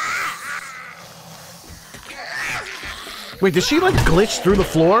 Wait, did she like glitch through the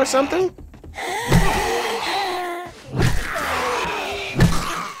floor or something?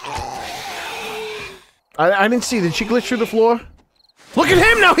 I didn't see. Did she glitch through the floor? Look at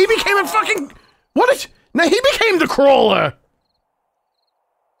him now! He became a fucking... What is... Now he became the crawler!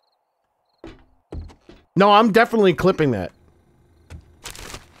 No, I'm definitely clipping that.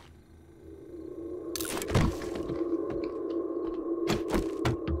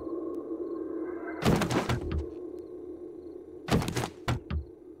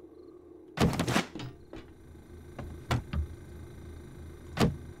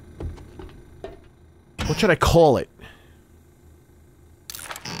 What should I call it?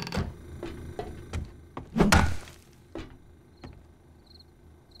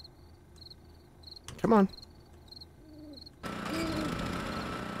 Come on.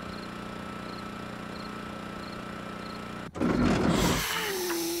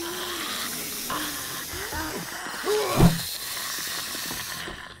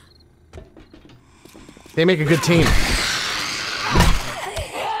 They make a good team.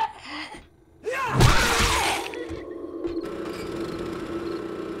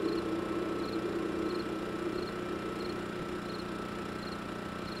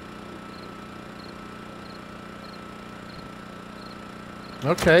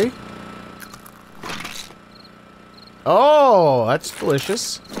 Okay. Oh, that's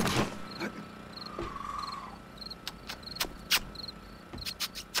delicious.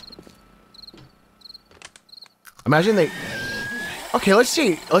 Imagine they... Okay, let's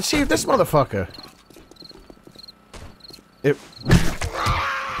see. Let's see if this motherfucker...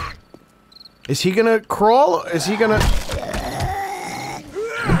 Is he gonna crawl? Is he gonna...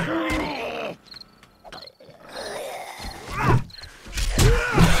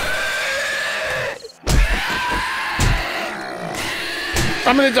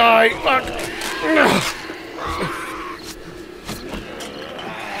 I'm gonna die. Fuck.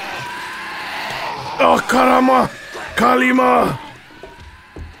 Oh, Karama! Kalima!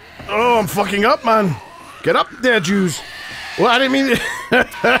 Oh, I'm fucking up, man. Get up there, Jews. Well, I didn't mean...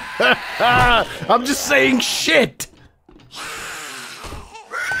 I'm just saying shit.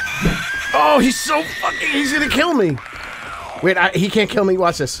 Oh, he's so fucking... He's gonna kill me. Wait, he can't kill me.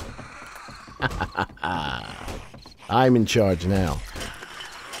 Watch this. I'm in charge now.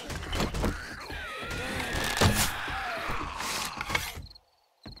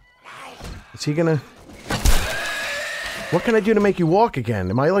 Is he gonna... What can I do to make you walk again?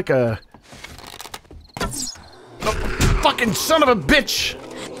 Am I like a... Oh, fucking son of a bitch!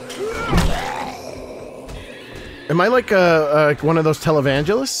 Am I like one of those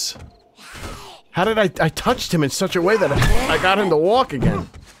televangelists? How did I touched him in such a way that I got him to walk again?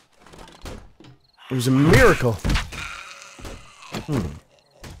 It was a miracle.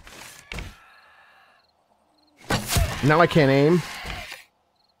 Now I can't aim.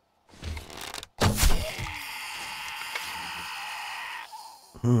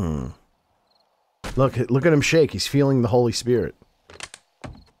 Look at him shake. He's feeling the Holy Spirit.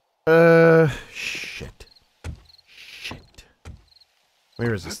 Shit. Shit.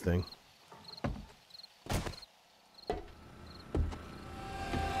 Where is this thing?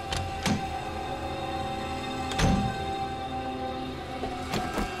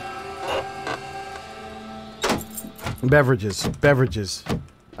 Beverages. Beverages.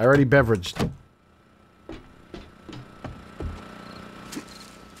 I already beveraged.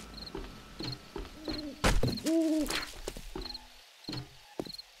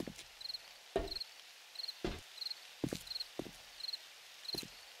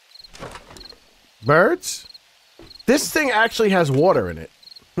 Birds? This thing actually has water in it.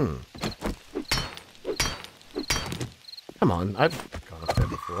 Come on, I've gone up there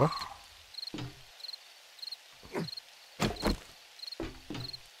before.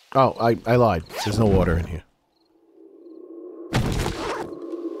 Oh, I lied. There's no water in here.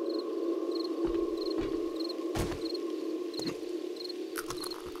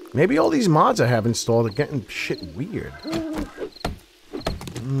 Maybe all these mods I have installed are getting shit weird.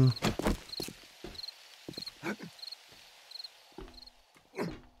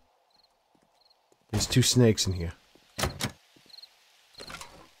 2 snakes in here.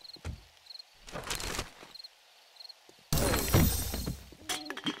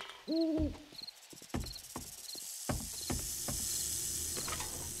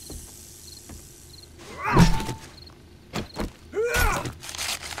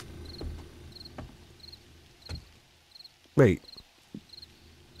 Wait.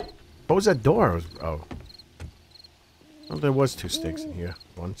 What was that door? Oh. Well, there was 2 snakes in here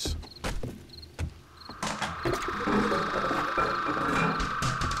once.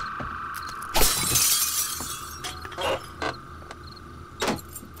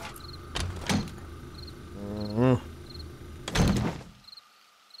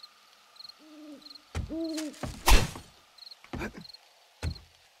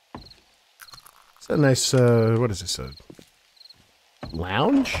 It's a nice, what is this, a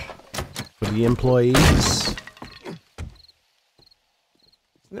lounge? For the employees? Isn't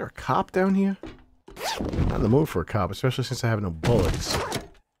there a cop down here? Not in the mood for a cop, especially since I have no bullets.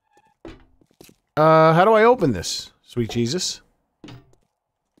 How do I open this? Sweet Jesus.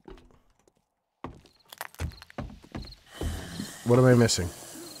 What am I missing?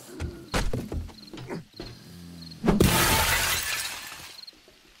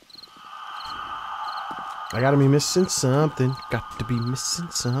 I gotta be missing something. Got to be missing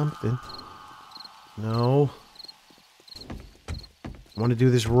something. No. I want to do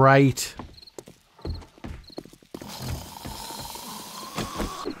this right.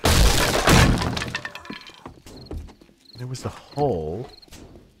 There was the hole.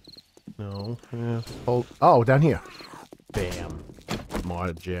 No. Yeah, hole. Oh, down here. Bam.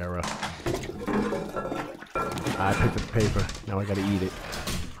 Margera. I picked up the paper. Now I gotta eat it.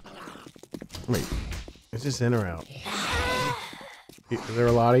 Wait. Is this in or out? Is there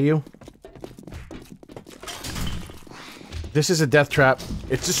a lot of you? This is a death trap.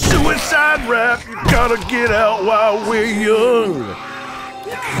 It's a suicide rap. You gotta get out while we're young.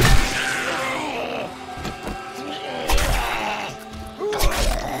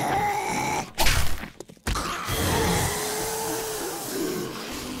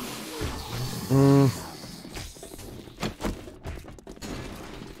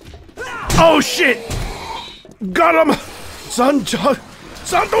 Oh shit! Got him! Santino!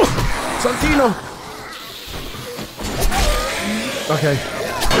 Okay.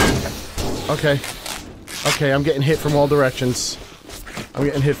 Okay. Okay, I'm getting hit from all directions. I'm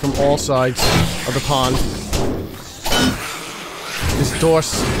getting hit from all sides of the pond. This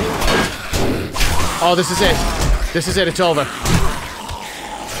door's... Oh, this is it. This is it. It's over.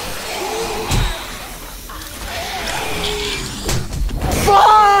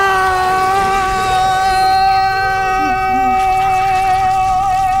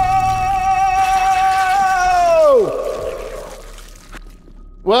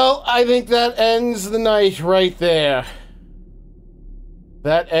 Well, I think that ends the night right there.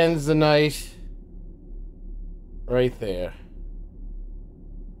 That ends the night right there.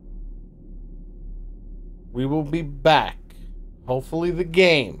 We will be back. Hopefully the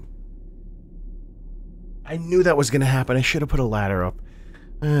game. I knew that was going to happen. I should have put a ladder up.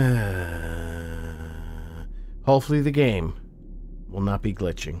 Hopefully the game will not be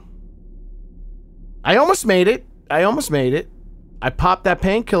glitching. I almost made it. I almost made it. I popped that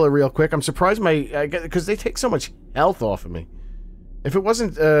painkiller real quick. I'm surprised because they take so much health off of me. If it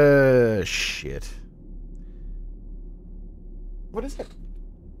wasn't, shit. What is that?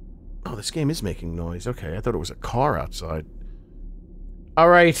 Oh, this game is making noise. Okay, I thought it was a car outside.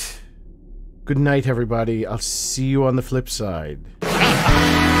 Alright. Good night, everybody. I'll see you on the flip side.